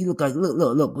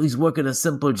 he's working a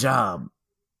simple job.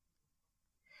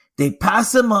 They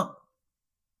pass him up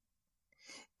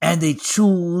and they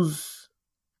choose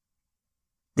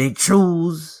the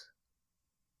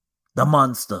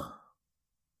monster.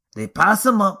 They pass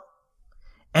him up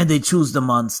and they choose the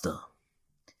monster.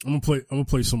 I'm gonna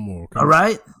play some more. Okay? All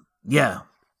right? Yeah.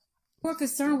 More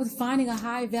concerned with finding a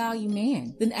high value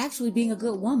man than actually being a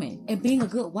good woman and being a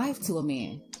good wife to a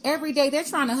man. Every day they're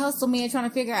trying to hustle men, trying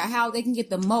to figure out how they can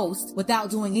get the most without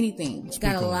doing anything.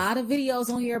 Got a lot of videos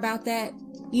on here about that.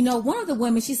 You know, one of the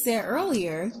women, she said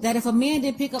earlier that if a man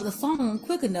didn't pick up the phone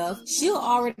quick enough, she'll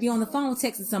already be on the phone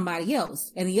texting somebody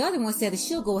else. And the other one said that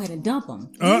she'll go ahead and dump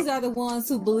him. These are the ones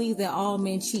who believe that all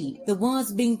men cheat. The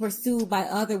ones being pursued by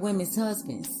other women's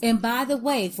husbands. And by the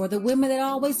way, for the women that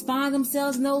always find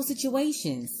themselves in those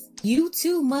situations, you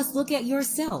too must look at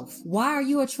yourself. Why are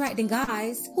you attracting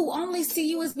guys who only see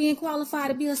you as being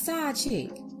qualified to be a side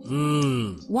chick?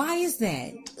 Why is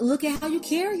that? Look at how you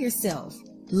carry yourself.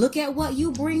 Look at what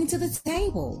you bring to the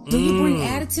table. Do you bring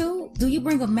attitude? Do you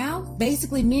bring a mouth?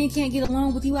 Basically, men can't get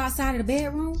along with you outside of the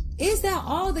bedroom? Is that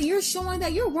all that you're showing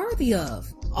that you're worthy of?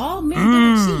 All men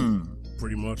don't cheat.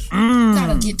 Pretty much.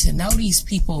 Gotta get to know these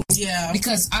people. Yeah.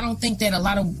 Because I don't think that a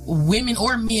lot of women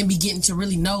or men be getting to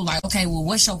really know, like, okay, well,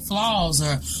 what's your flaws,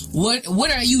 or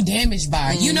what are you damaged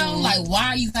by? You know, like,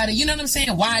 why you gotta, you know what I'm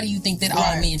saying? Why do you think that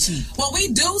all men cheat? Well, we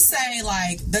do say,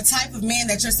 like, the type of man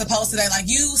that you're supposed to date, like,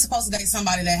 you supposed to date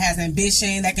somebody that has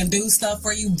ambition, that can do stuff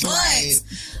for you, but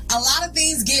a lot of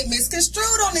things get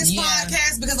misconstrued on this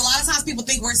podcast, because a lot of times people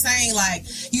think we're saying, like,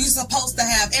 you're supposed to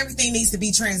have, everything needs to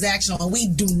be transactional, and we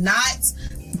do not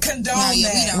condone that. We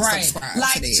don't subscribe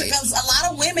like, to that. because a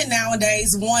lot of women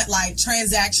nowadays want, like,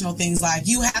 transactional things, like,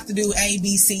 you have to do A,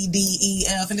 B, C, D, E,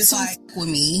 F, and it's like, with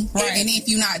me. Right. And if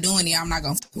you're not doing it, I'm not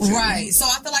going to. Right. So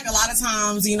I feel like a lot of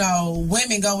times, you know,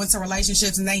 women go into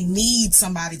relationships and they need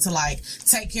somebody to, like,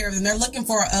 take care of them. They're looking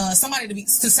for somebody to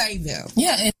save them.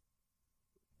 Yeah.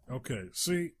 Okay,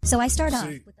 see. So I start off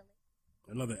with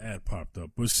another ad popped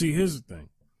up, but see, here's the thing.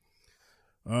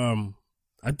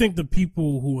 I think the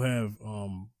people who have,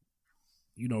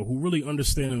 who really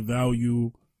understand and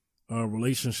value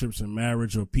relationships and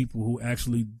marriage are people who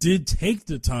actually did take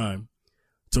the time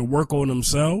to work on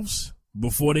themselves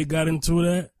before they got into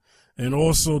that, and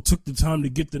also took the time to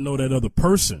get to know that other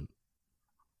person.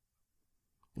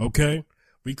 Okay,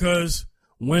 because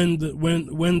when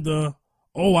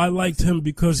I liked him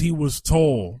because he was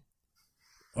tall.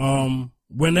 I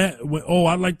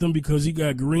liked him because he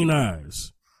got green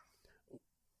eyes.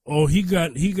 Oh, he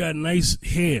got nice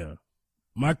hair.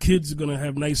 My kids are gonna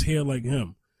have nice hair like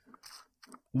him.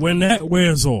 When that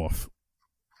wears off,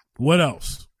 what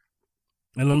else?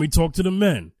 And let me talk to the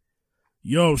men.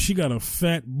 Yo, she got a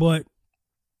fat butt.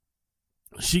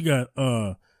 She got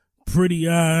pretty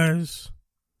eyes.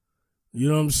 You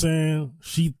know what I'm saying?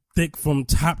 She thick from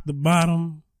top to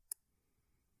bottom.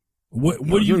 What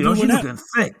do you do with that? Looking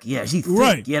thick. Yeah, she thick.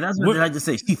 Right. Yeah, that's what I like to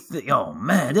say. She thick. Oh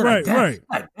man. They're right, like, right.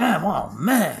 Like, damn, oh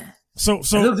man. So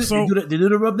they do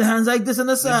the rub the hands like this on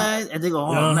the side, and they go,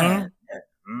 oh man.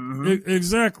 Mm-hmm.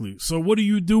 Exactly. So what do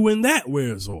you do when that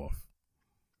wears off?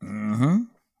 Mm-hmm.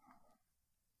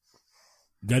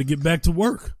 Got to get back to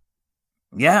work.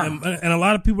 Yeah. And a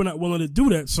lot of people are not willing to do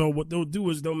that. So what they'll do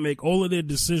is they'll make all of their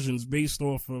decisions based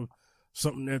off of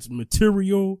something that's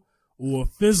material or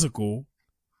physical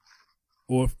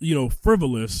or,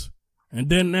 frivolous. And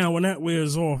then now when that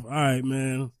wears off, all right,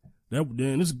 man,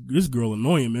 this girl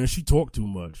annoying, man. She talk too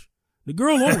much. The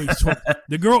girl always talk.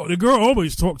 The girl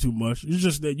always talk too much. It's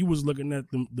just that you was looking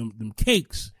at them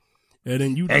cakes, and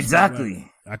then you just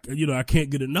exactly. Like, I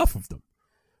can't get enough of them.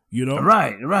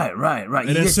 Right. And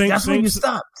then that's when you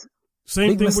stopped.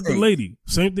 Same thing with the lady.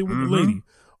 The lady.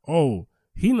 Oh,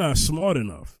 he not smart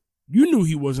enough. You knew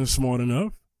he wasn't smart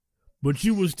enough, but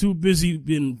you was too busy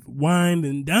being wined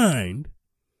and dined,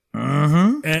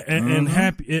 and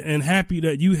happy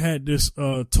that you had this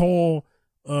tall,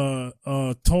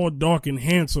 dark, and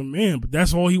handsome man. But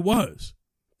that's all he was.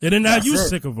 And then now you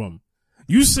sick of him.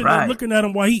 You sitting there looking at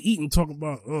him while he eating, talking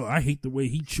about, oh, I hate the way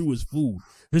he chew his food.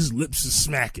 His lips is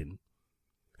smacking.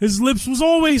 His lips was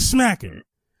always smacking.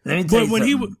 But when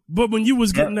you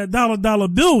was getting that dollar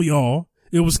bill, y'all,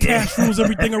 it was cash rules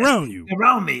everything around you.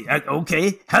 Around me.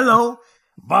 Okay. Hello.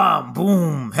 Bomb.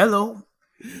 Boom. Hello.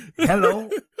 You know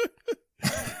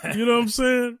what I'm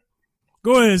saying?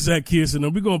 Go ahead, Zach Kirsten.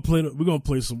 We're gonna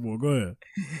play some more. Go ahead.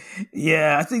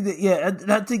 Yeah, I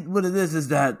think what it is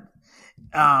that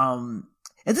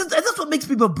and that's what makes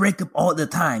people break up all the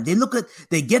time. They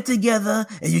get together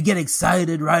and you get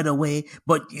excited right away,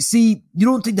 but you see, you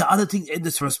don't take the other thing in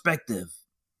this perspective.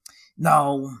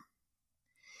 Now,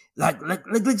 like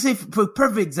say for a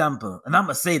perfect example, and I'm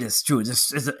gonna say this true,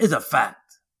 it's a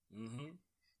fact. Mm-hmm.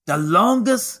 The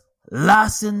longest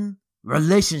lasting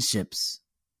relationships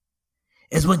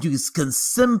is when you can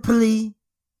simply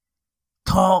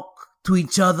talk to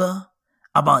each other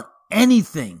about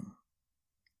anything.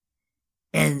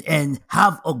 And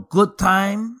have a good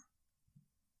time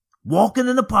walking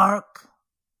in the park,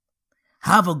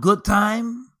 have a good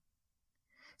time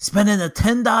spending the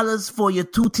 $10 for your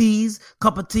 2 teas,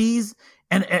 cup of teas,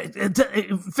 and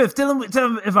Fifth, tell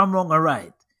them if I'm wrong or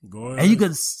right. Go ahead. And you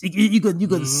can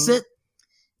sit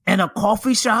in a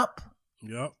coffee shop.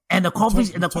 Yep. And the coffee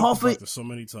so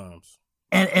many times.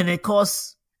 And it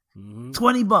costs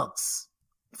 $20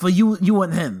 for you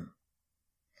and him.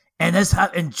 And let's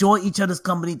enjoy each other's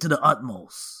company to the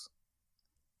utmost.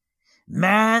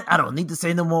 Man, I don't need to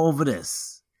say no more over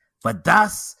this. But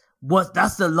that's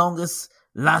the longest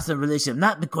lasting relationship.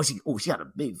 Not because she got a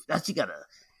big, she got a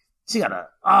fat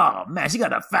ass. She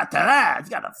got a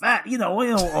fat, she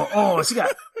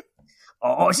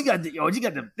got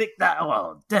the thick that.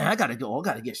 Oh, damn, I gotta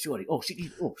get Shorty.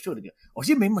 Shorty.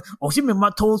 She made my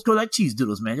toes curl like cheese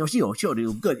doodles, man. Shorty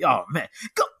was good. Oh, man.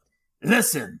 Go.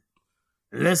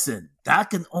 Listen, that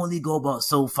can only go about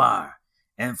so far.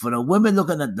 And for the women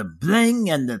looking at the bling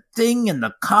and the thing and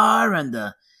the car and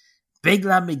the big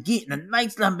Lamborghini, the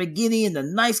nice Lamborghini and the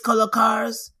nice color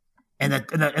cars and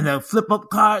the flip up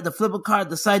car,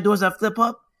 the side doors that flip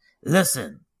up.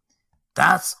 Listen,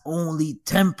 that's only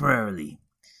temporarily.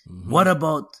 Mm-hmm. What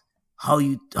about how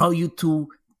you two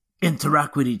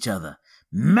interact with each other?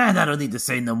 Man, I don't need to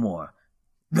say no more.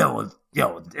 Yo,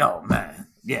 man.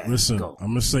 Yeah. Listen,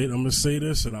 I'm gonna say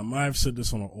this, and I might have said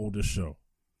this on an older show.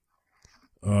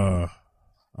 I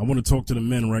want to talk to the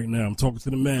men right now. I'm talking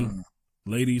to the men,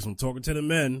 ladies. I'm talking to the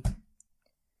men,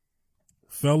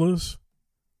 fellas.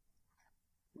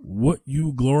 What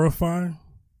you glorify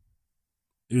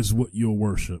is what you'll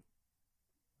worship,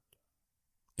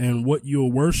 and what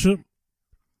you'll worship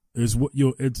is what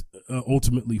you'll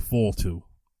ultimately fall to.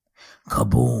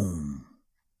 Kaboom.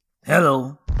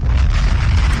 Hello.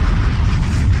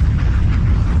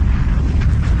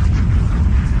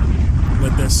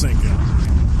 Let that sink in.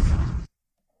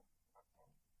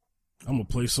 I'm going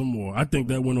to play some more. I think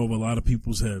that went over a lot of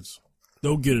people's heads.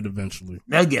 They'll get it eventually.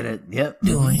 They'll get it. Yep.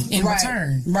 Doing in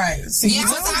return. Right. See, Yeah,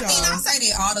 I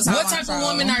say that all the time. What type of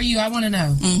woman are you? I want to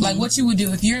know. Like, what you would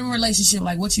do if you're in a relationship.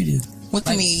 Like, what you do? What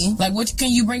like, you mean? Like, what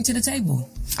can you bring to the table?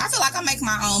 I feel like I make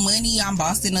my own money. I'm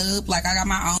bossing up. Like, I got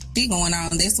my own shit going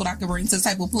on. That's what I can bring to the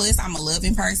table. Plus, I'm a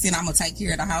loving person. I'm going to take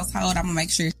care of the household. I'm going to make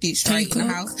sure shit's straight in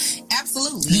the house.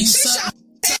 Absolutely.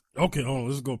 Okay, hold on.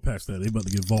 Let's go past that. They about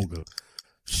to get vulgar.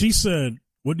 She said,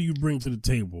 what do you bring to the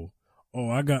table? Oh,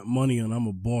 I got money and I'm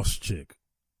a boss chick.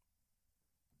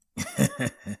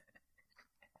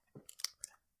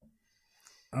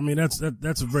 I mean, that's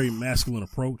a very masculine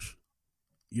approach.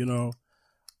 You know,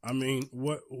 I mean,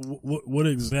 what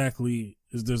exactly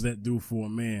does that do for a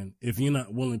man if you're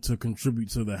not willing to contribute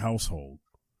to the household?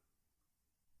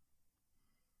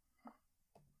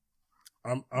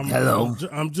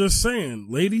 I'm just saying,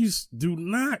 ladies, do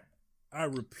not, I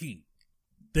repeat,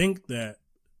 think that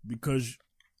because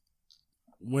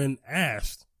when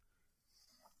asked,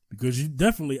 because you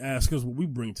definitely ask us what we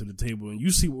bring to the table, and you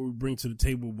see what we bring to the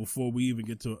table before we even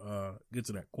get to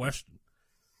that question,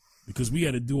 because we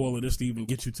had to do all of this to even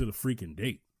get you to the freaking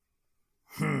date.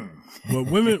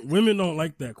 But women don't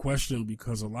like that question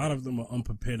because a lot of them are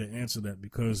unprepared to answer that,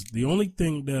 because the only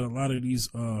thing that a lot of these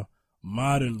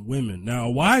modern women, now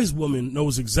a wise woman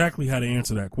knows exactly how to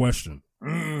answer that question.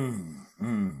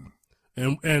 And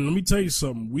let me tell you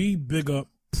something, we big up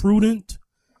prudent,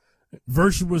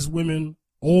 virtuous women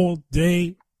all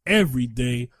day, every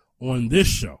day on this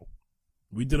show.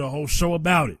 We did a whole show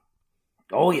about it.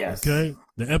 Oh, yes. Okay.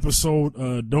 The episode,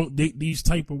 Don't Date These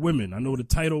Type of Women. I know the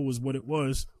title was what it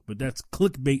was, but that's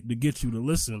clickbait to get you to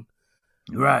listen.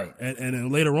 Right. And then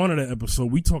later on in that episode,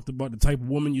 we talked about the type of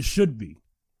woman you should be.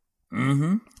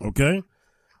 Okay.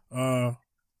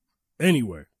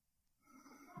 Anyway.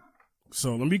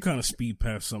 So let me kind of speed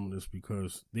past some of this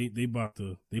because they about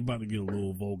to get a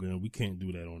little vulgar, and we can't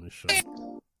do that on this show.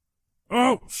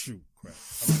 Oh shoot! Crap.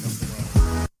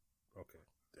 Okay,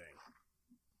 dang.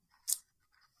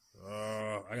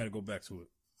 I gotta go back to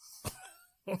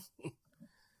it.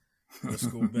 Let's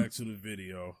go back to the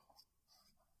video.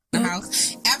 The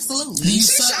house, absolutely. You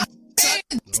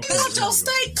want your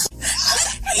steak?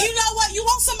 You know what? You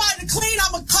want somebody to clean?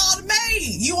 I'm gonna call the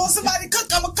maid. You want somebody to cook?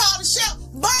 I'm gonna call the chef.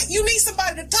 But you need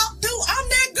somebody to talk to. I'm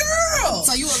that girl.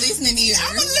 So you a listening ear?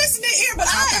 I'm a listening ear, but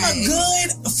I am a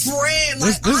good friend.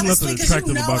 Like, there's honestly, nothing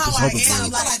attractive about this other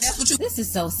thing. Like, that's what you. This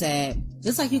is so sad.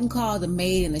 Just like you can call the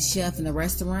maid and the chef in the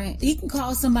restaurant, you can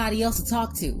call somebody else to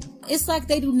talk to. It's like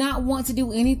they do not want to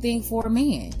do anything for a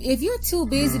man. If you're too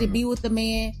busy to be with the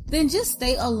man, then just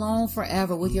stay alone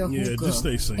forever with your hookah just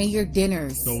stay single. and your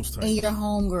dinners Those types. and your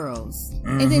homegirls.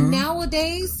 And then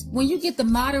nowadays, when you get the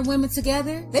modern women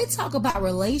together, they talk about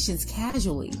relations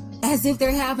casually, as if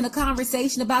they're having a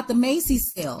conversation about the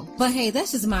Macy's sale. But hey,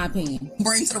 that's just my opinion.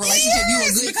 Bring to the relationship, you a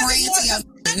good friend to your.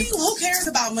 Who cares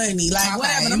about money? Like,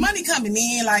 whatever. The money coming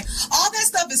in, like, all that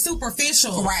stuff is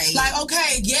superficial. Right. Like,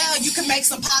 okay, yeah, you can make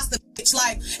some pasta, bitch.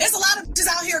 Like, there's a lot of bitches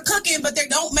out here cooking, but they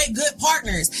don't make good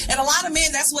partners. And a lot of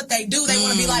men, that's what they do. They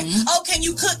want to be like, oh, can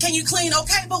you cook? Can you clean?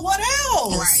 Okay, but what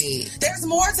else? Right. There's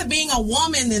more to being a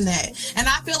woman than that. And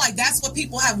I feel like that's what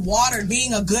people have watered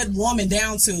being a good woman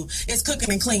down to, is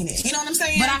cooking and cleaning. You know what I'm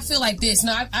saying? But I feel like this.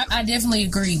 No, I definitely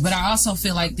agree. But I also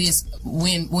feel like this,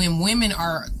 when women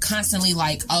are constantly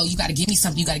like, oh, you got to give me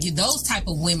something, you got to give those type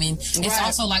of women. It's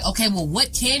also like, okay, well,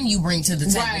 what can you bring to the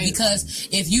table? Right. Because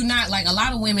if you're not, like, a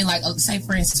lot of women, like, say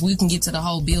for instance, we can get to the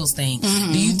whole bills thing.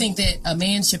 Do you think that a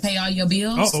man should pay all your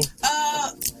bills?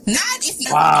 Not if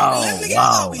you Wow. living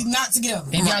together. We not together.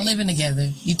 If y'all living together,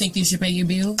 you think you should pay your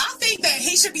bills? I think that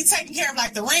he should be taking care of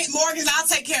like the rent, mortgage. I'll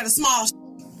take care of the small.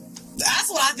 That's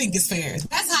what I think is fair.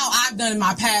 That's how I've done in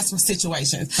my past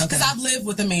situations. Because I've lived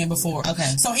with a man before.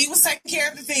 Okay. So he was taking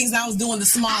care of the things, and I was doing the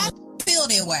small. I feel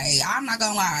that way. I'm not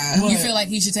gonna lie. You feel like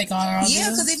he should take all our bills? Yeah,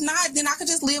 because if not, then I could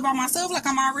just live by myself like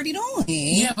I'm already doing.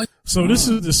 Yeah, but So this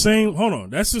is the same. Hold on,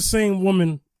 that's the same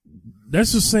woman.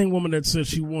 That's the same woman that said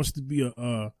she wants to be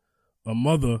a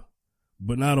mother,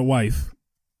 but not a wife.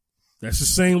 That's the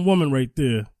same woman right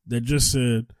there that just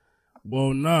said,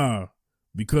 "Well, nah,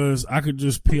 because I could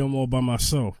just pay them all by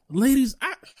myself." Ladies,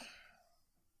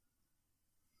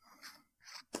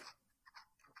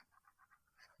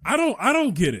 I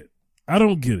don't get it. I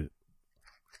don't get it.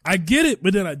 I get it,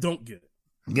 but then I don't get it.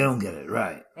 You don't get it,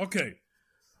 right. Okay.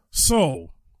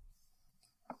 So,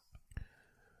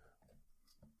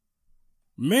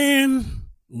 man,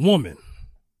 woman,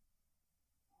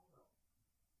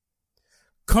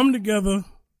 come together,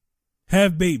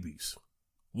 have babies,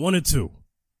 1 or 2.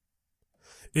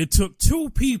 It took 2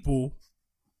 people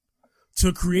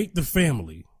to create the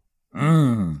family.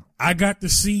 I got the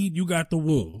seed, you got the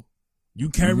womb. You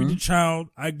carried the child,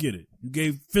 I get it. You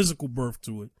gave physical birth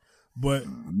to it, but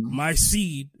my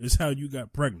seed is how you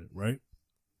got pregnant, right?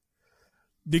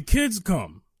 The kids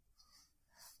come.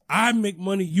 I make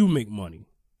money, you make money.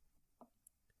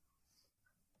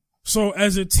 So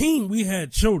as a team, we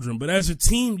had children, but as a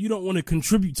team, you don't want to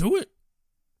contribute to it.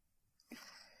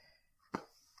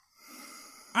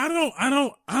 I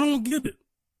don't get it.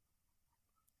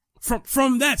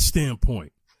 From that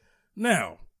standpoint.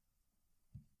 Now,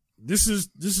 this is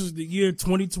the year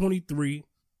 2023.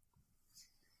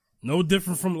 No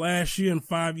different from last year and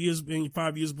 5 years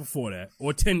before that,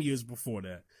 or 10 years before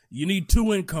that. You need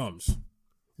 2 incomes.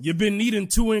 You've been needing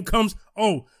 2 incomes.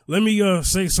 Oh, let me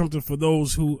say something for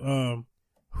those who've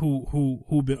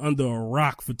been under a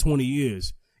rock for 20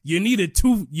 years. You needed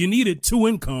two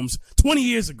incomes 20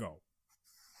 years ago.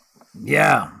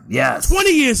 Yeah, yes. 20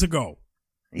 years ago.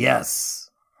 Yes.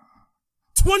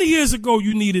 20 years ago,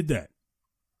 you needed that.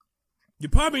 You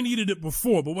probably needed it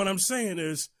before, but what I'm saying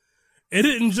is, it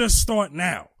didn't just start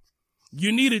now.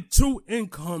 You needed 2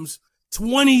 incomes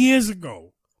 20 years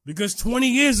ago, because 20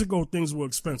 years ago, things were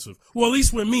expensive. Well, at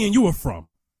least where me and you are from.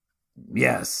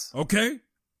 Yes. Okay?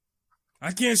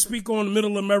 I can't speak on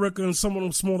middle America and some of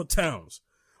them smaller towns,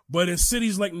 but in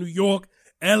cities like New York,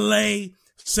 LA,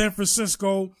 San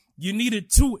Francisco, you needed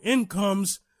 2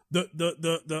 incomes.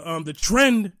 The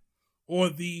trend or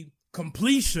the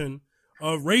completion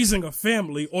of raising a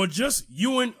family, or just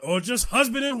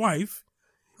husband and wife,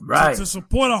 right, to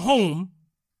support a home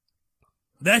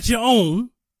that you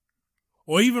own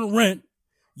or even rent,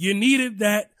 you needed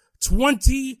that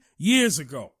 20 years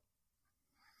ago.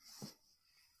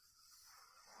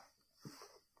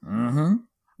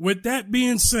 With that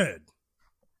being said,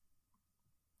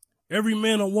 every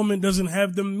man or woman doesn't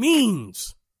have the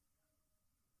means.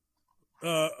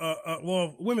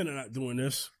 Well, women are not doing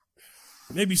this.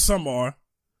 Maybe some are.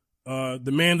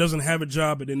 The man doesn't have a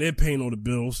job, but then they're paying all the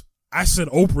bills. I said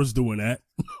Oprah's doing that.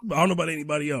 I don't know about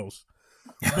anybody else.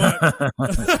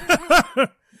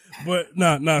 But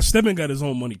nah, Stedman got his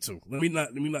own money too. Let me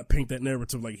not paint that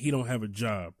narrative like he don't have a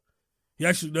job. He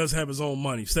actually does have his own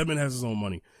money. Stedman has his own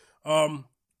money.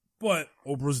 But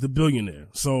Oprah's the billionaire.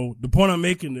 So the point I'm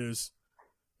making is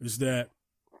that,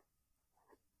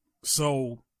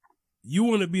 so you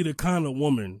want to be the kind of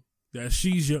woman that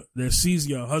sees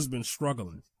your husband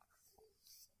struggling.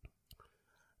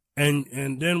 And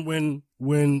then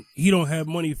when he don't have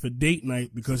money for date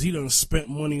night because he done spent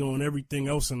money on everything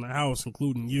else in the house,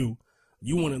 including you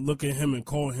want to look at him and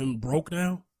call him broke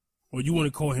now? Or you want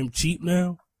to call him cheap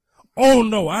now? Oh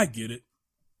no, I get it.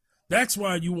 That's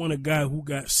why you want a guy who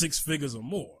got 6 figures or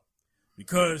more.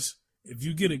 Because if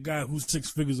you get a guy who's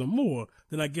 6 figures or more,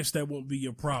 then I guess that won't be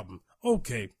your problem.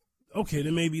 Okay,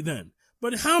 then maybe then.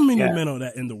 But how many men are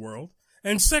that in the world?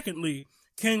 And secondly,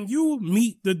 can you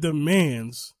meet the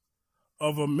demands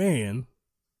of a man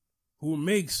who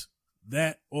makes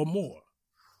that or more?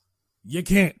 You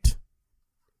can't.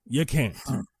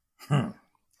 I'm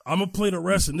going to play the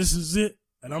rest, and this is it,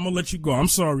 and I'm going to let you go. I'm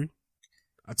sorry.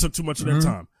 I took too much of that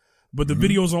time. But the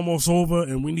video's almost over,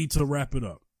 and we need to wrap it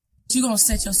up. You going to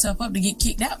set yourself up to get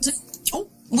kicked out, too? Oh,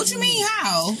 what you mean,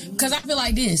 how? Because I feel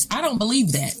like this. I don't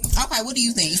believe that. Okay, what do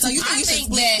you think? So you think I you should think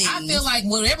split that things? I feel like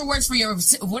whatever works for your.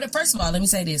 First of all, let me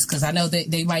say this because I know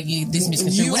that they might get this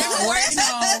misconstrued.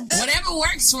 Whatever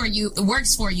works for you, it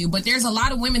works for you. But there's a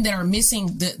lot of women that are missing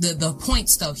the point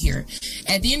stuff here.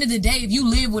 At the end of the day, if you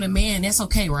live with a man, that's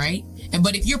okay, right?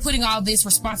 But if you're putting all this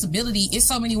responsibility, it's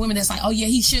so many women that's like, oh yeah,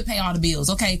 he should pay all the bills.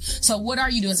 Okay, so what are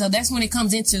you doing? So that's when it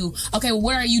comes into, okay, well,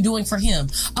 what are you doing for him?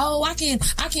 Oh, I can.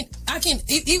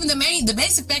 Even the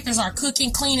basic factors are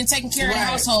cooking, cleaning, taking care of the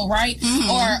household, right?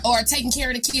 Or taking care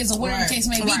of the kids or whatever the case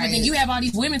may be. But then you have all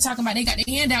these women talking about they got their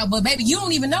hand out, but baby, you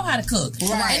don't even know how to cook.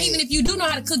 Right. And even if you do know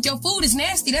how to cook, your food is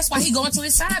nasty. That's why he going to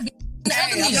his side.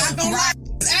 Hey, I'm not gonna lie.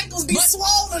 His ankles be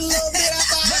swollen a little bit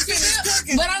after I finish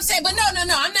cooking. But I'm saying, but no,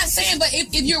 I'm not saying. But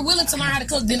if you're willing to learn how to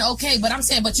cook, then okay. But I'm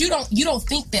saying, but you don't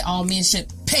think that all men should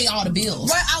pay all the bills.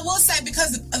 But I will say,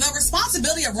 because the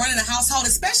responsibility of running a household,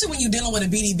 especially when you're dealing with a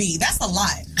BDB, that's a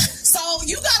lot. So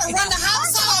you gotta run the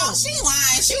household. She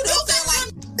lying. She do feel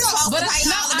like supposed to pay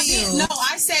all the bills. No,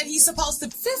 I said he's supposed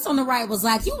to. Sis on the right was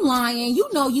like, you lying. You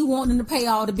know you want him to pay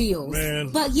all the bills. Man.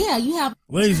 But yeah, you have.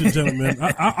 Ladies and gentlemen,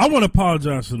 I want to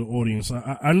apologize to the audience.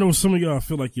 I know some of y'all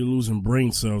feel like you're losing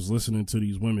brain cells listening to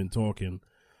these women talking.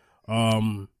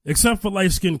 Except for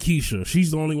light-skinned Keisha.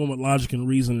 She's the only one with logic and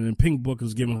reason, and Pink Book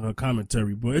is giving her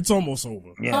commentary, but it's almost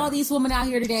over. Yeah. All these women out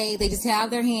here today, they just have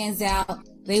their hands out.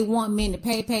 They want men to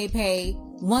pay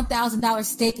 $1,000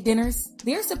 steak dinners.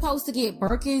 They're supposed to get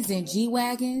Birkins and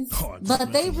G-Wagons,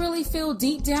 but they really feel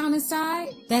deep down inside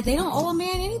that they don't owe a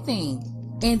man anything.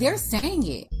 And they're saying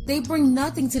it. They bring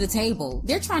nothing to the table.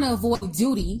 They're trying to avoid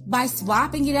duty by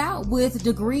swapping it out with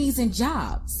degrees and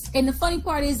jobs. And the funny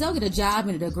part is they'll get a job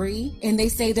and a degree, and they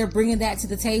say they're bringing that to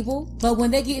the table. But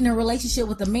when they get in a relationship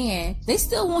with a man, they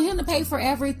still want him to pay for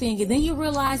everything. And then you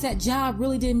realize that job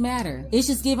really didn't matter. It's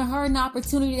just giving her an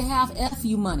opportunity to have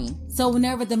FU money. So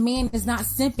whenever the man is not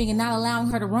simping and not allowing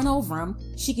her to run over him,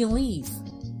 she can leave.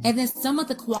 And then some of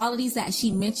the qualities that she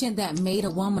mentioned that made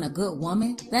a woman a good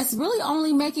woman, that's really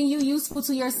only making you useful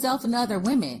to yourself and other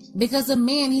women. Because a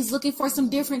man, he's looking for some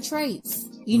different traits.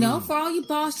 You know, for all you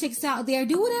boss chicks out there,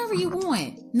 do whatever you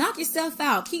want. Knock yourself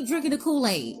out. Keep drinking the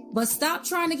Kool-Aid. But stop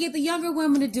trying to get the younger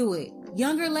women to do it.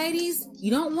 Younger ladies,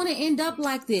 you don't want to end up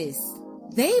like this.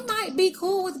 They might be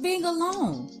cool with being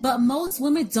alone, but most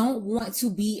women don't want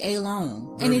to be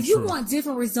alone. And if you want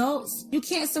different results, you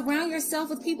can't surround yourself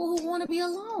with people who want to be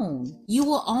alone. You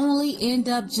will only end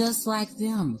up just like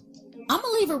them. I'm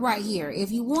going to leave it right here.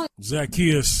 If you want...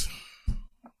 Zacchaeus.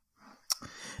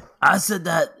 I said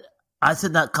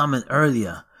that comment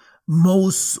earlier.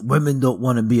 Most women don't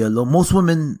want to be alone. Most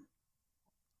women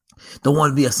don't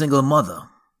want to be a single mother.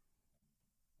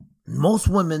 Most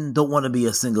women don't want to be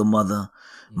a single mother.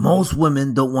 Most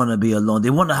women don't want to be alone. They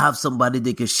want to have somebody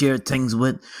they can share things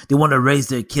with. They want to raise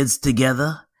their kids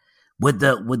together with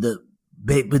the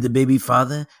baby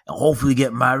father and hopefully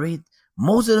get married.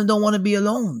 Most of them don't want to be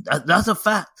alone. That's a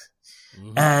fact.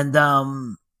 Mm-hmm.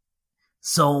 And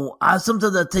so I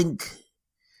sometimes think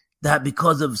that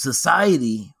because of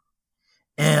society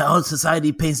and how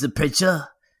society paints the picture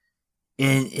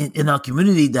in our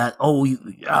community that,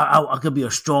 I could be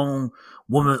a strong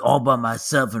woman all by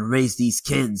myself and raise these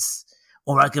kids.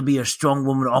 Or I could be a strong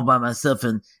woman all by myself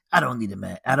and I don't need a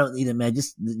man.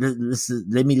 Just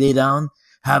let me lay down,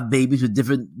 have babies with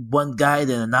one guy,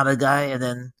 then another guy, and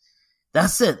then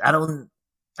that's it. I don't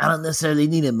necessarily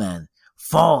need a man.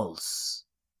 False.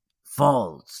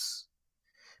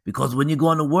 Because when you're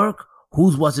going to work,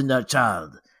 who's watching that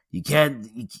child? You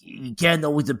can't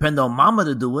always depend on mama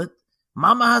to do it.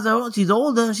 Mama has her own, she's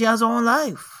older, she has her own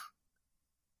life.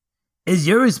 It's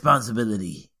your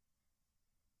responsibility.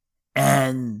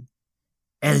 And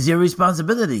it's your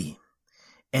responsibility.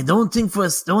 And don't think for a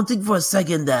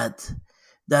second that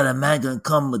a man can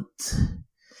come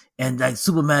and like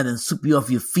Superman and sweep you off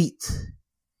your feet.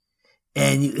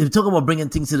 And you talk about bringing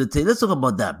things to the table. Let's talk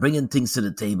about that. Bringing things to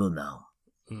the table now.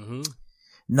 Mm-hmm.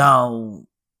 Now,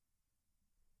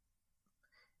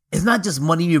 it's not just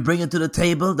money you bring to the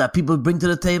table, that people bring to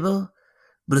the table,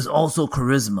 but it's also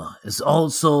charisma. It's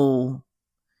also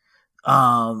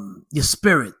your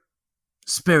spirit.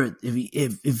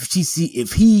 If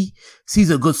he sees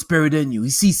a good spirit in you, he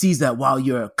sees that while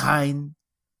you're kind,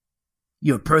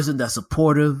 you're a person that's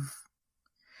supportive,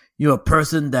 you're a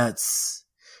person that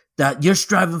you're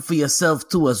striving for yourself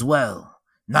too as well,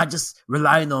 not just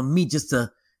relying on me just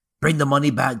to bring the money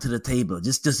bag to the table,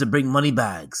 just to bring money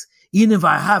bags. Even if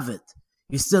I have it,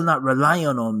 you're still not relying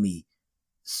on me.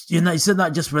 You're still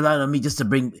not just relying on me just to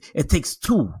bring. It takes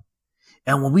two.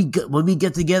 And when we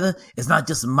get together, it's not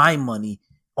just my money.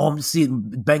 Or I'm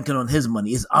banking on his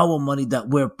money. It's our money that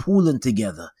we're pooling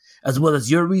together, as well as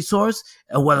your resource,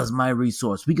 as well as my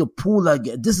resource. We could pool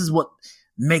again. This is what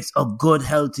makes a good,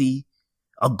 healthy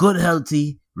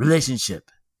relationship.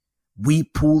 We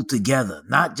pool together,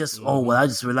 not just I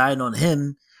just relying on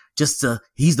him.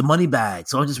 He's the money bag.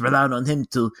 So I'm just relying on him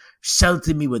to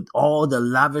shelter me with all the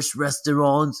lavish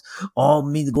restaurants, all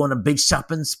me to go on a big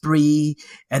shopping spree.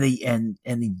 And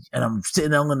I'm sitting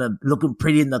there looking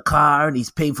pretty in the car and he's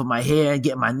paying for my hair and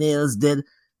getting my nails did.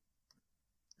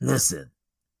 Listen.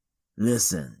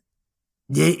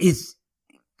 Yeah,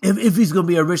 if he's going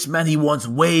to be a rich man, he wants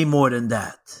way more than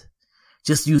that.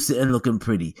 Just you sitting looking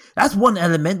pretty. That's one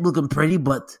element, looking pretty,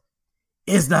 but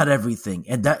it's not everything,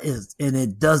 and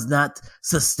it does not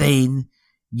sustain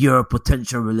your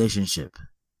potential relationship.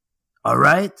 All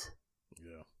right?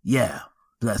 Yeah.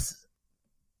 Bless.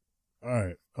 All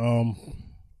right.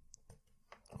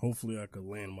 Hopefully I could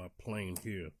land my plane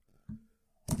here.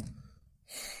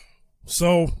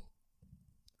 So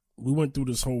we went through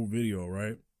this whole video,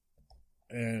 right?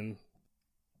 And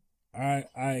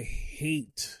I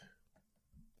hate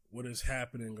what is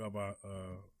happening about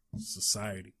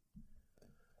society.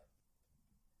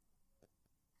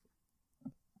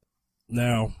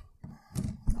 Now,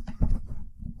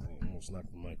 I almost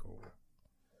knocked the mic over.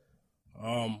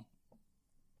 Let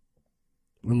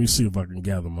me see if I can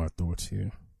gather my thoughts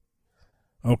here.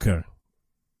 Okay.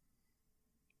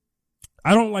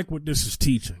 I don't like what this is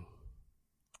teaching.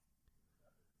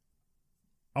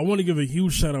 I want to give a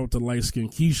huge shout out to Light Skin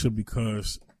Keisha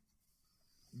because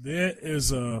there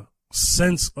is a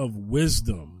sense of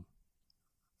wisdom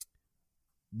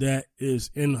that is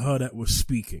in her that was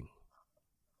speaking.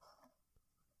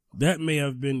 That may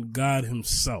have been God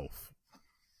himself,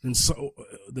 and so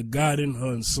the God in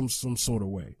her in some sort of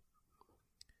way.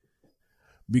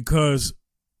 Because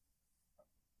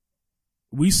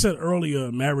we said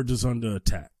earlier, marriage is under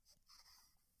attack.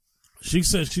 She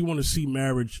said she wanted to see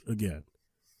marriage again.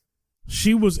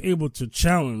 She was able to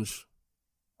challenge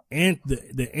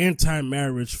the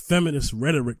anti-marriage feminist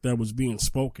rhetoric that was being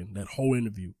spoken, that whole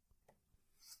interview.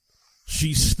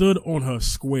 She stood on her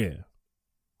square.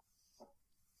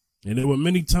 And there were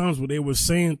many times where they were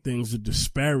saying things to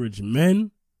disparage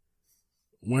men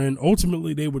when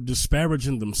ultimately they were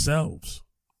disparaging themselves.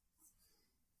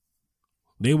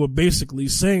 They were basically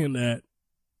saying that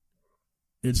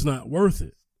it's not worth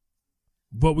it.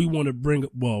 But we want to bring,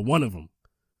 well, one of them,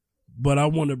 but I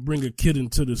want to bring a kid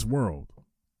into this world.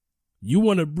 You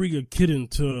want to bring a kid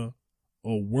into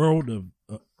a world of,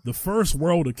 the first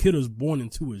world a kid is born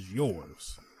into is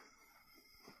yours.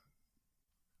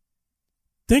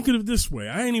 Think of it this way.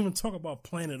 I ain't even talking about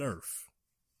planet Earth.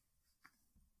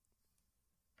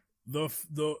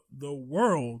 The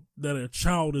world that a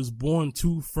child is born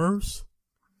to first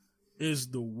is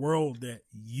the world that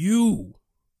you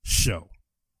show.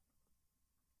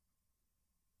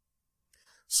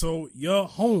 So your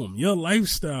home, your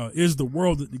lifestyle is the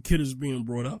world that the kid is being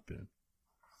brought up in.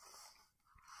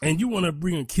 And you want to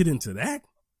bring a kid into that?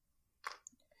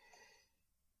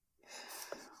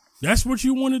 That's what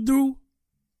you want to do,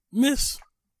 miss?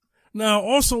 Now, I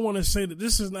also want to say that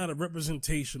this is not a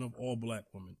representation of all black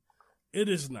women. It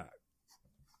is not.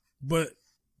 But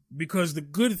because the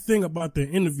good thing about the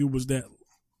interview was that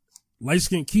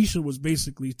light-skinned Keisha was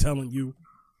basically telling you,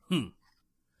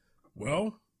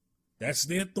 well, that's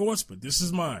their thoughts, but this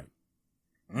is mine.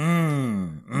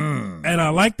 And I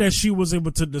like that she was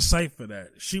able to decipher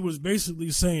that. She was basically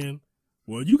saying,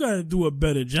 well, you got to do a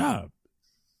better job.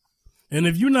 And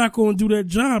if you're not going to do that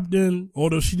job, then,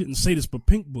 although she didn't say this, but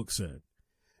Pink Book said,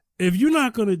 if you're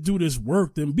not going to do this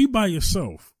work, then be by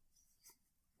yourself.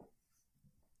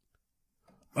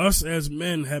 Us as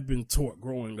men have been taught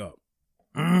growing up.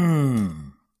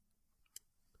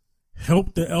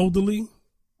 Help the elderly.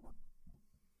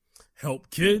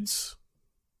 Help kids.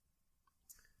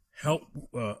 Help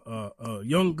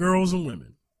young girls and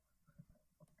women.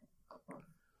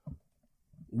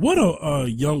 What are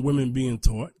young women being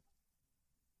taught?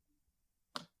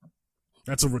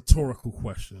 That's a rhetorical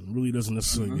question. It really doesn't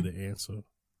necessarily be the answer.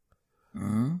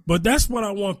 But that's what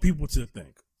I want people to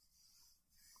think.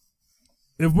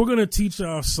 If we're going to teach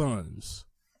our sons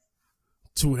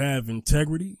to have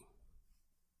integrity,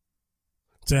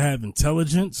 to have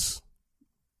intelligence,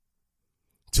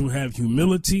 to have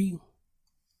humility,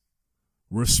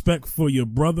 respect for your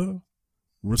brother,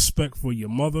 respect for your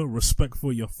mother, respect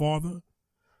for your father,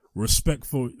 respect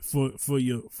for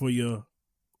your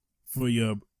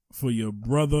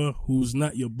brother who's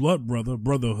not your blood brother,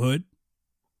 brotherhood,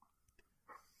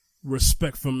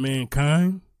 respect for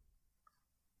mankind,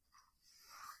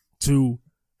 to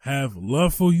have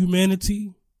love for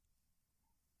humanity,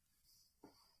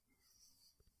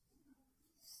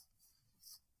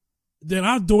 then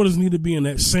our daughters need to be in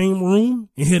that same room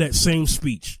and hear that same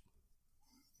speech.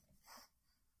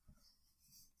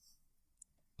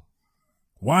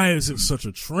 Why is it such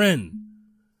a trend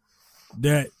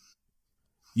that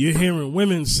you're hearing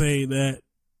women say that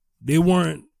they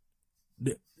weren't,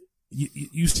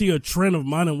 you see a trend of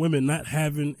modern women not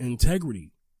having integrity.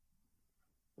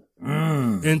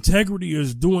 Integrity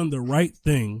is doing the right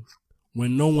thing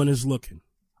when no one is looking.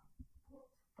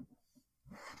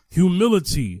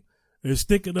 Humility is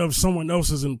thinking of someone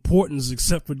else's importance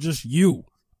except for just you.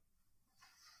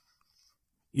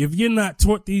 If you're not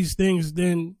taught these things,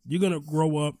 then you're going to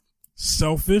grow up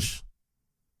selfish,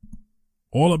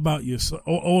 all about yourself,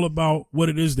 all about what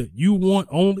it is that you want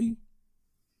only.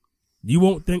 You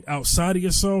won't think outside of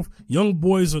yourself. Young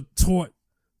boys are taught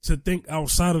to think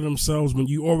outside of themselves when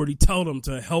you already tell them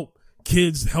to help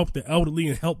kids, help the elderly,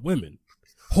 and help women.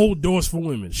 Hold doors for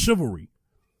women. Chivalry.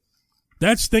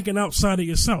 That's thinking outside of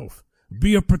yourself.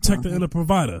 Be a protector and a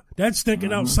provider. That's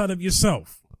thinking outside of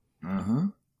yourself.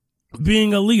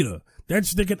 Being a leader.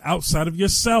 That's thinking outside of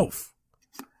yourself.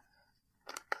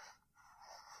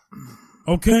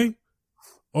 Okay?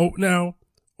 Oh, now,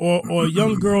 or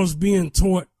young girls being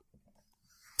taught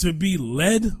to be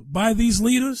led by these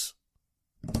leaders?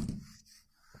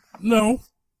 No,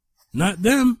 not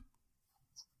them.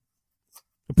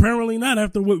 Apparently not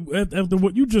after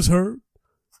what you just heard.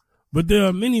 But there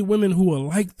are many women who are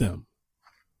like them.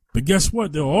 But guess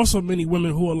what? There are also many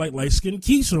women who are like light-skinned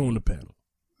Keisha on the panel.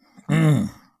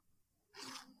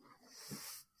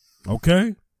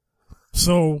 Okay?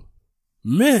 So,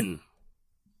 men.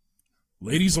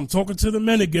 Ladies, I'm talking to the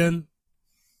men again.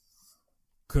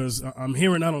 Because I'm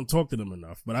hearing I don't talk to them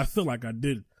enough. But I feel like I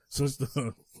did since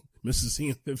the Mrs.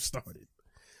 Ian Fifth started.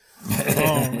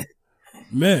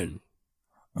 Men.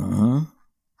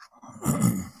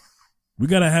 We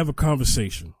got to have a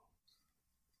conversation.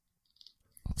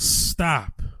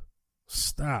 Stop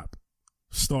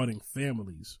starting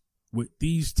families with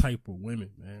these type of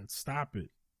women, man. Stop it.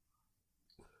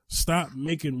 Stop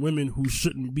making women who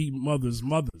shouldn't be mothers.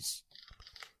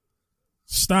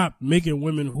 Stop making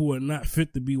women who are not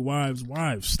fit to be wives.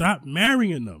 Stop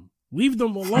marrying them. Leave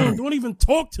them alone. Don't even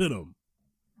talk to them.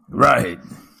 Right.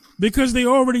 Because they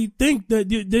already think that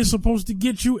they're supposed to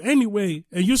get you anyway,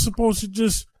 and you're supposed to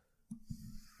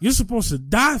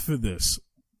die for this.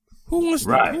 Who wants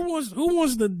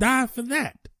to die for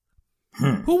that?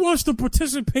 Who wants to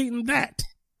participate in that?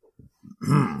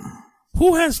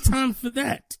 Who has time for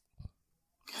that?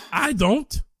 I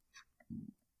don't.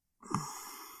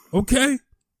 Okay?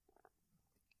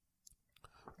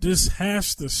 This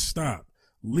has to stop.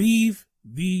 Leave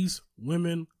these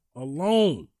women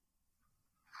alone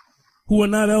who are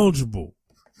not eligible.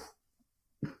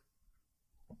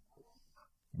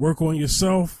 Work on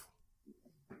yourself.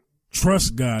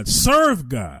 Trust God. Serve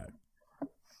God.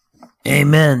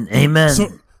 Amen.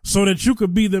 So that you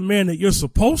could be the man that you're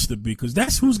supposed to be, because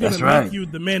that's who's going to make you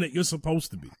the man that you're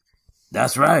supposed to be.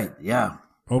 That's right. Yeah.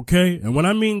 Okay? And when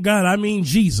I mean God, I mean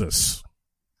Jesus.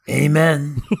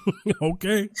 Amen.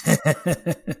 Okay?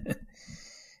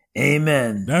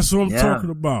 Amen. That's what I'm talking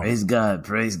about. Praise God.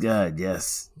 Praise God.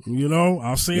 Yes. You know,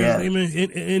 I'll say his name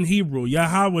in Hebrew,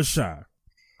 Yahweh Shai.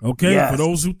 Okay, yes. For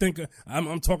those who think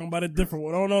I'm talking about a different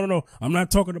one. Oh no! I'm not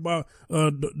talking about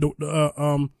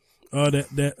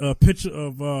that picture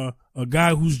of a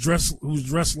guy who's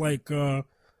dressed like a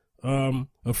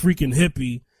freaking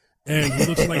hippie and he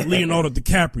looks like Leonardo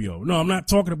DiCaprio. No, I'm not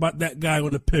talking about that guy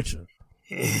on the picture.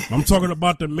 I'm talking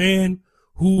about the man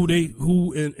who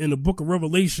in the book of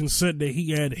Revelation said that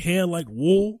he had hair like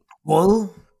wool,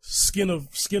 skin of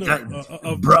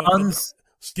bronze.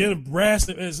 Skin of brass,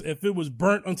 as if it was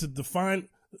burnt as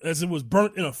it was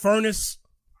burnt in a furnace.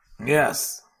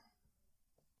 Yes.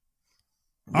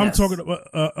 I'm talking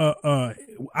about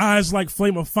eyes like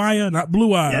flame of fire, not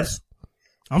blue eyes. Yes.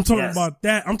 I'm talking about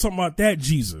that. I'm talking about that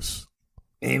Jesus.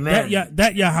 Amen.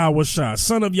 That Yahweh Shai,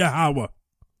 son of Yahweh.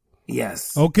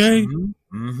 Yes. Okay.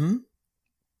 Mm-hmm.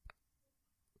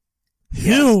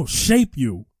 He'll shape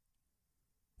you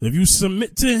if you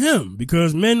submit to him,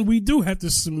 because men, we do have to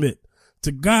submit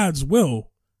to God's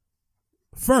will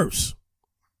first.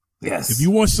 Yes. If you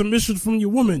want submission from your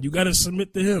woman, you got to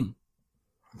submit to him.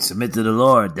 Submit to the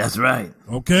Lord. That's right.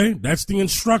 Okay. That's the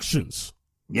instructions.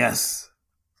 Yes.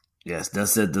 Yes.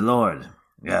 Thus said the Lord.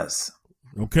 Yes.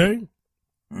 Okay.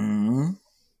 Mm-hmm.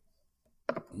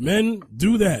 Men,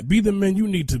 do that. Be the men you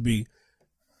need to be.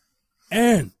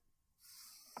 And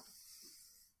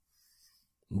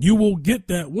you will get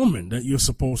that woman that you're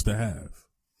supposed to have.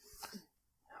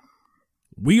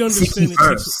 We understand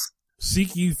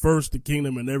seek ye first the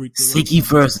kingdom and everything. Seek ye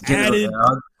first the kingdom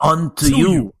unto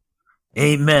you.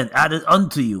 Amen. Added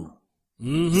unto you.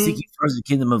 Mm-hmm. Seek ye first the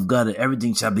kingdom of God and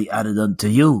everything shall be added unto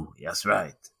you. That's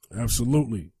right.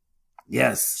 Absolutely.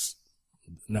 Yes.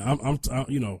 Now I'm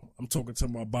talking to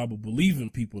my Bible believing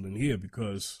people in here,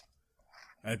 because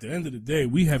at the end of the day,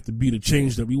 we have to be the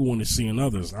change that we want to see in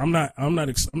others. I'm not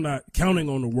counting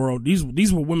on the world.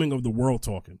 These were women of the world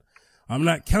talking. I'm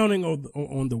not counting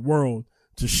on the world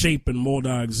to shape and mold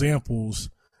our examples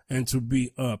and to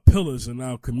be pillars in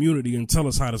our community and tell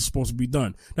us how it's supposed to be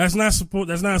done. That's not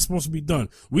supposed to be done.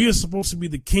 We are supposed to be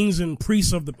the kings and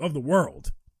priests of the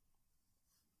world,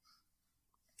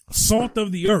 salt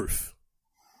of the earth.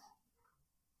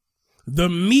 The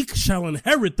meek shall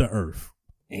inherit the earth.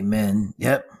 Amen.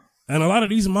 Yep. And a lot of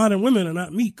these modern women are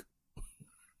not meek.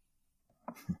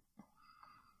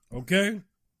 Okay.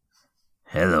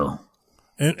 Hello.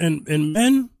 And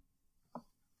men,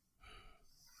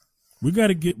 we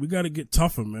gotta get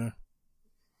tougher, man.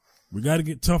 We gotta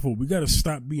get tougher. We gotta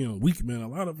stop being weak, man. A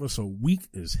lot of us are weak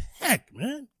as heck,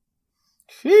 man.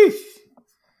 Sheesh.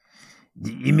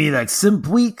 You mean like simp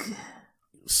weak?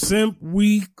 Simp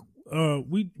weak.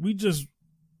 We just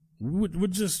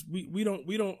we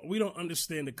don't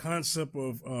understand the concept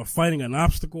of fighting an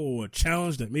obstacle or a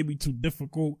challenge that may be too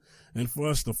difficult and for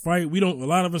us to fight. A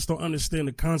lot of us don't understand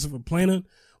the concept of planning,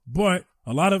 but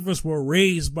a lot of us were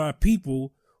raised by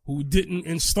people who didn't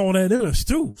install that in us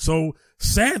too. So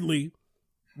sadly,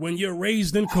 when you're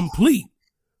raised incomplete,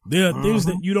 there are things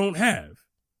that you don't have.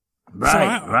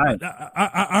 Right, so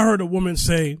I heard a woman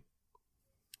say,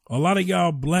 a lot of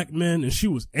y'all black men, and she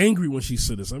was angry when she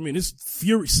said this. I mean, it's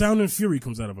fury, sound and fury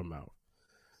comes out of her mouth.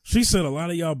 She said, a lot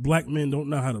of y'all black men don't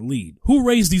know how to lead. Who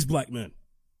raised these black men?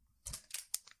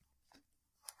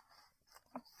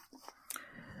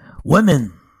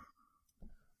 Women.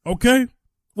 Okay.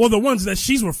 Well, the ones that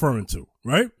she's referring to,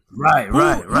 right? Right.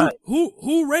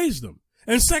 Who raised them?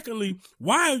 And secondly,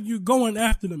 why are you going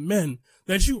after the men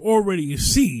that you already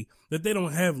see that they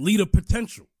don't have leader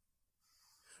potential?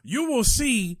 You will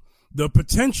see the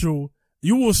potential.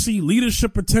 You will see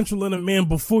leadership potential in a man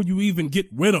before you even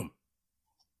get with him.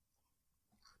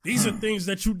 These are things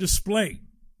that you display.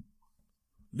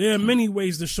 There are many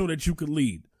ways to show that you could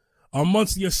lead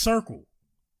amongst your circle.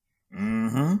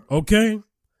 Okay.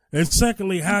 And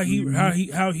secondly, how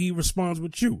he responds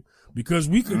with you, because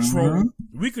we control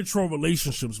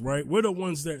relationships, right? We're the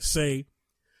ones that say,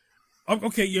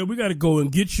 okay, yeah, we got to go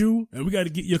and get you, and we got to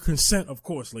get your consent, of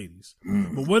course, ladies.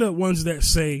 But we're the ones that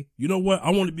say, you know what?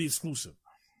 I want to be exclusive.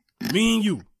 Me and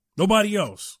you, nobody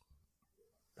else.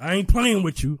 I ain't playing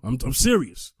with you. I'm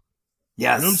serious.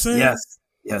 Yes. You know what I'm saying?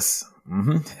 Yes.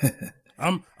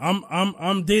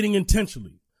 I'm dating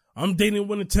intentionally. I'm dating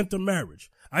with intent of marriage.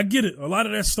 I get it. A lot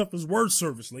of that stuff is word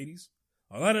service, ladies.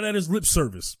 A lot of that is lip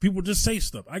service. People just say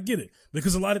stuff. I get it.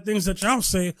 Because a lot of things that y'all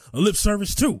say are lip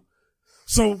service too.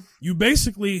 So you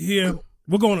basically hear,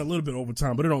 we're going a little bit over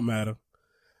time, but it don't matter.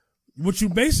 What you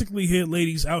basically hear,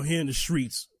 ladies, out here in the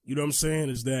streets, you know what I'm saying,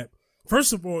 is that,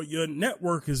 first of all, your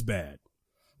network is bad.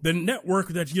 The network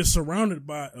that you're surrounded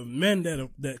by of men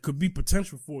that could be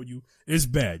potential for you is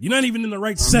bad. You're not even in the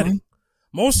right setting.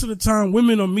 Most of the time,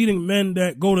 women are meeting men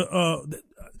that go to,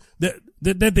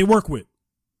 that they work with.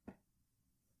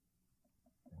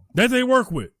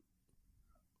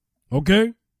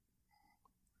 Okay?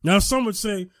 Now, some would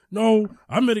say, no,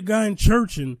 I met a guy in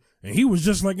church and he was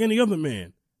just like any other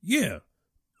man. Yeah.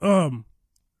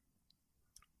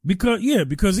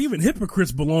 Because even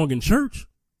hypocrites belong in church.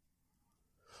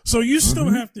 So you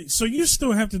still have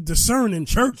to discern in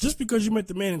church. Just because you met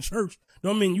the man in church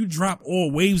don't mean you drop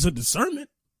all waves of discernment.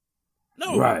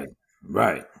 No. Right.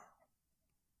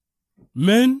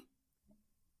 Men,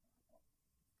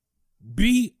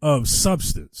 be of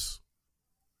substance.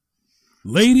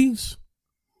 Ladies,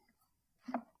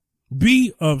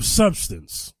 be of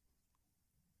substance.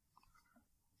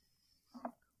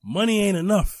 Money ain't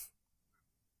enough.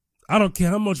 I don't care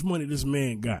how much money this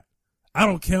man got. I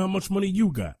don't care how much money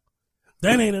you got.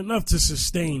 That ain't enough to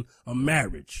sustain a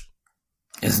marriage.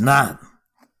 It's not.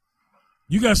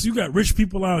 You got rich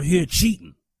people out here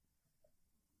cheating.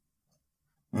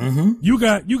 You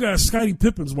got Scottie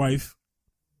Pippen's wife.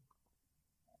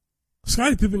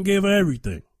 Scottie Pippen gave her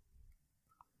everything.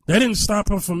 That didn't stop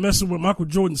her from messing with Michael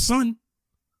Jordan's son.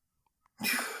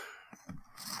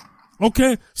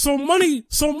 Okay, so money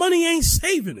ain't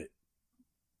saving it.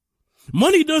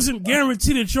 Money doesn't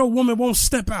guarantee that your woman won't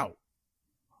step out.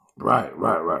 Right.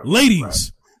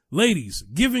 Ladies,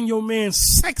 giving your man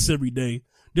sex every day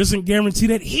doesn't guarantee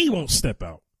that he won't step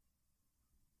out.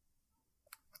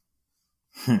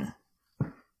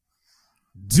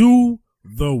 Do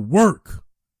the work.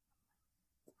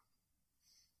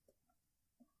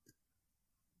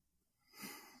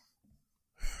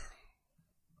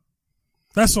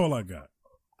 That's all I got.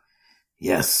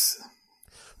 Yes.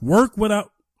 Work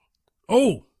without...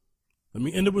 Oh, let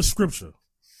me end it with scripture.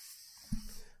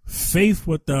 Faith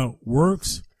without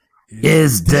works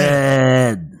is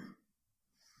dead.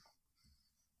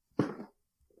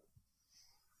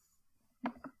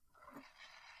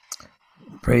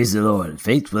 Praise the Lord.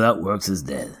 Faith without works is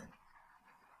dead.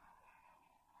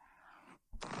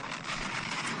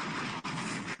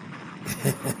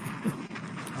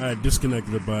 I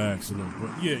disconnected it by accident.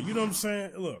 But yeah, you know what I'm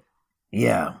saying? Look.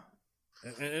 Yeah.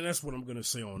 And that's what I'm going to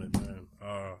say on it, man.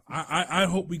 I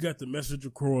hope we got the message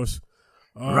across.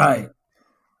 Right.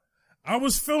 I'm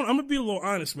going to be a little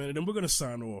honest, man, and then we're going to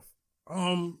sign off.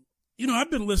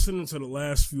 I've been listening to the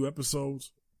last few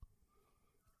episodes,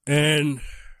 and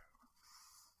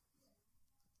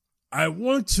I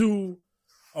want to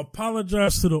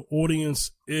apologize to the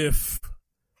audience if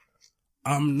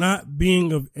I'm not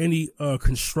being of any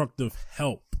constructive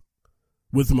help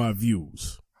with my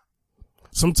views.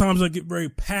 Sometimes I get very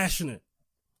passionate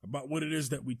about what it is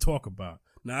that we talk about.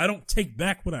 Now, I don't take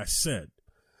back what I said,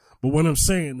 but what I'm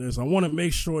saying is I want to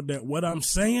make sure that what I'm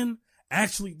saying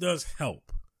actually does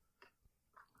help.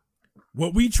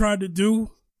 What we tried to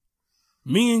do,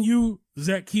 me and you,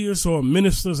 Zacchaeus, are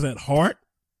ministers at heart.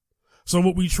 So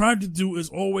what we tried to do is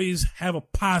always have a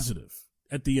positive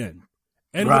at the end.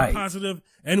 End with a positive,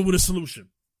 end with a solution.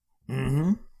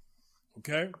 Mm-hmm.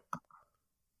 Okay?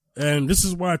 And this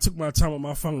is why I took my time with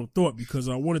my final thought, because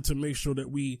I wanted to make sure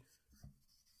that we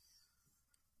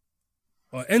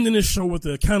are ending this show with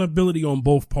the accountability on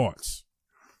both parts.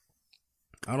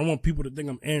 I don't want people to think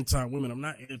I'm anti-women. I'm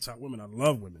not anti-women. I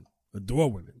love women,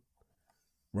 adore women,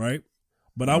 right?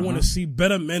 But I want to see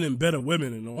better men and better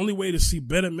women. And the only way to see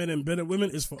better men and better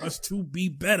women is for us to be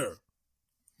better.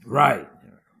 Right.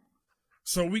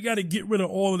 So we got to get rid of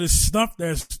all of this stuff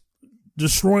that's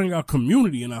destroying our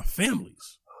community and our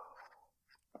families.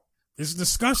 It's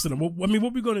disgusting. I mean,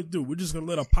 what we going to do? We're just going to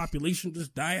let our population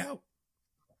just die out?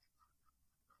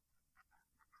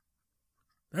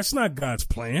 That's not God's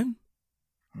plan.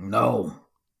 No.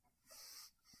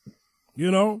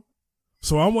 You know?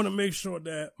 So I want to make sure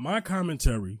that my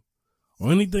commentary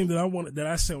or anything that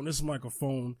I say on this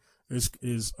microphone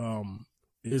is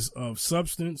of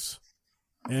substance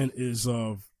and is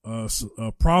of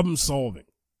problem solving.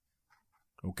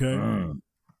 Okay? And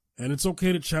it's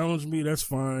okay to challenge me. That's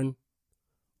fine.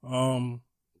 I'll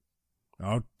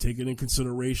take it in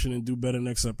consideration and do better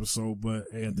next episode. But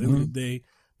hey, at the end of the day,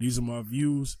 these are my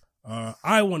views.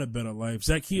 I want a better life.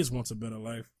 Zacchaeus wants a better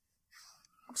life.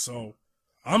 So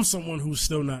I'm someone who's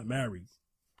still not married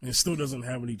and still doesn't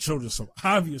have any children. So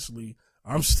obviously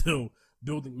I'm still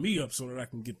building me up so that I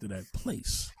can get to that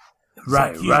place.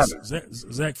 Right.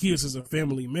 Zacchaeus is a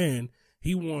family man.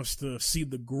 He wants to see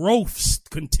the growth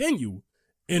continue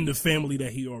in the family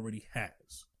that he already has.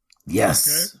 Yes.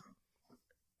 Okay?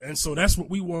 And so that's what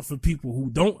we want for people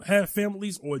who don't have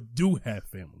families or do have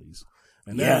families.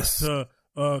 And that is to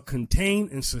contain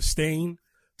and sustain,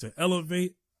 to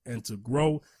elevate and to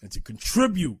grow and to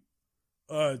contribute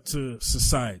to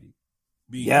society.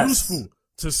 Be useful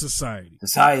to society.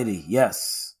 Society,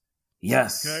 yes.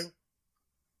 Yes. Okay.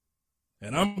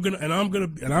 And I'm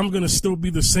gonna still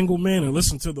be the single man and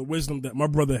listen to the wisdom that my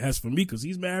brother has for me, because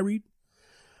he's married.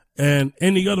 And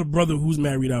any other brother who's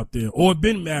married out there or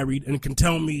been married and can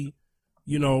tell me,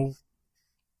 you know,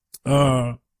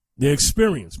 their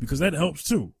experience, because that helps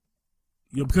too.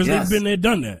 You know, because they've been there,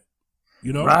 done that.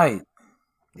 You know? Right.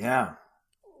 Yeah.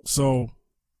 So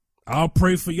I'll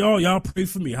pray for y'all. Y'all pray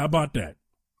for me. How about that?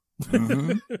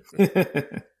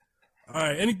 All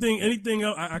right. Anything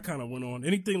else? I kind of went on.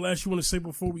 Anything last you want to say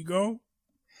before we go?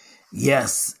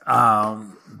 Yes.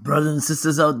 Brothers and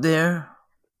sisters out there,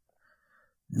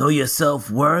 know your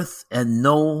self-worth and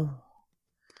know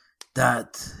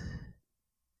that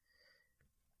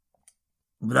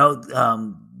without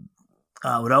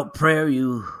prayer,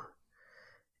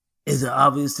 is an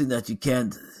obvious thing that you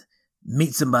can't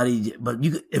meet somebody. But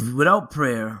if without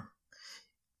prayer,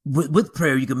 with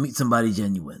prayer, you can meet somebody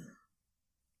genuine.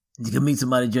 You can meet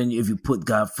somebody genuine if you put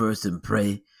God first and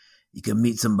pray. You can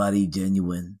meet somebody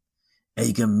genuine, and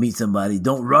you can meet somebody.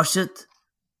 Don't rush it,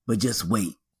 but just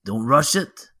wait. Don't rush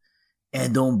it,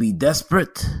 and don't be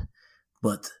desperate,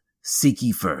 but seek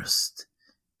ye first,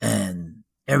 and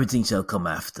everything shall come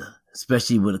after,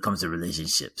 especially when it comes to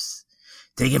relationships.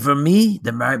 Take it from me,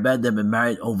 the married man that have been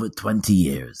married over 20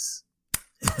 years.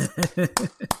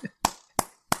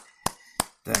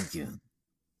 Thank you.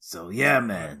 So, yeah,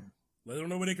 man. Let them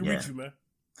know where they can reach you, man.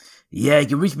 Yeah, you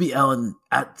can reach me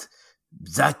at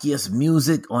Zacchaeus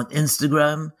Music on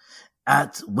Instagram,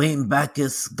 at Wayne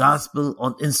Bacchus Gospel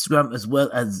on Instagram, as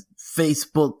well as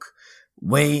Facebook,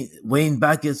 Wayne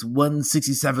Bacchus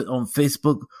 167 on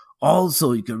Facebook.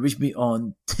 Also, you can reach me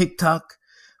on TikTok,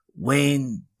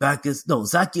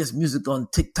 Zacchaeus Music on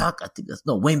TikTok.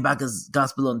 Wayne Bacchus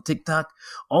Gospel on TikTok.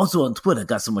 Also on Twitter,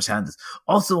 got so much handles.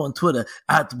 Also on Twitter,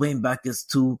 at Wayne Bacchus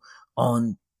 2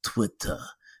 on Twitter.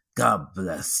 God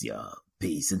bless y'all.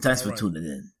 Peace. And thanks for tuning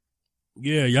in.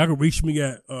 Yeah, y'all can reach me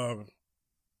at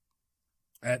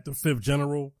the Fifth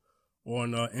General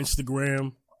on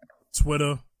Instagram,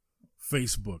 Twitter,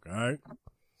 Facebook. All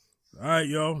right,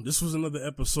 y'all. This was another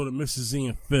episode of Mrs. Z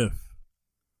and Fifth.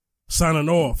 Signing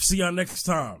off. See y'all next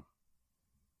time.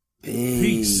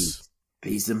 Peace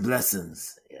and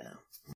blessings.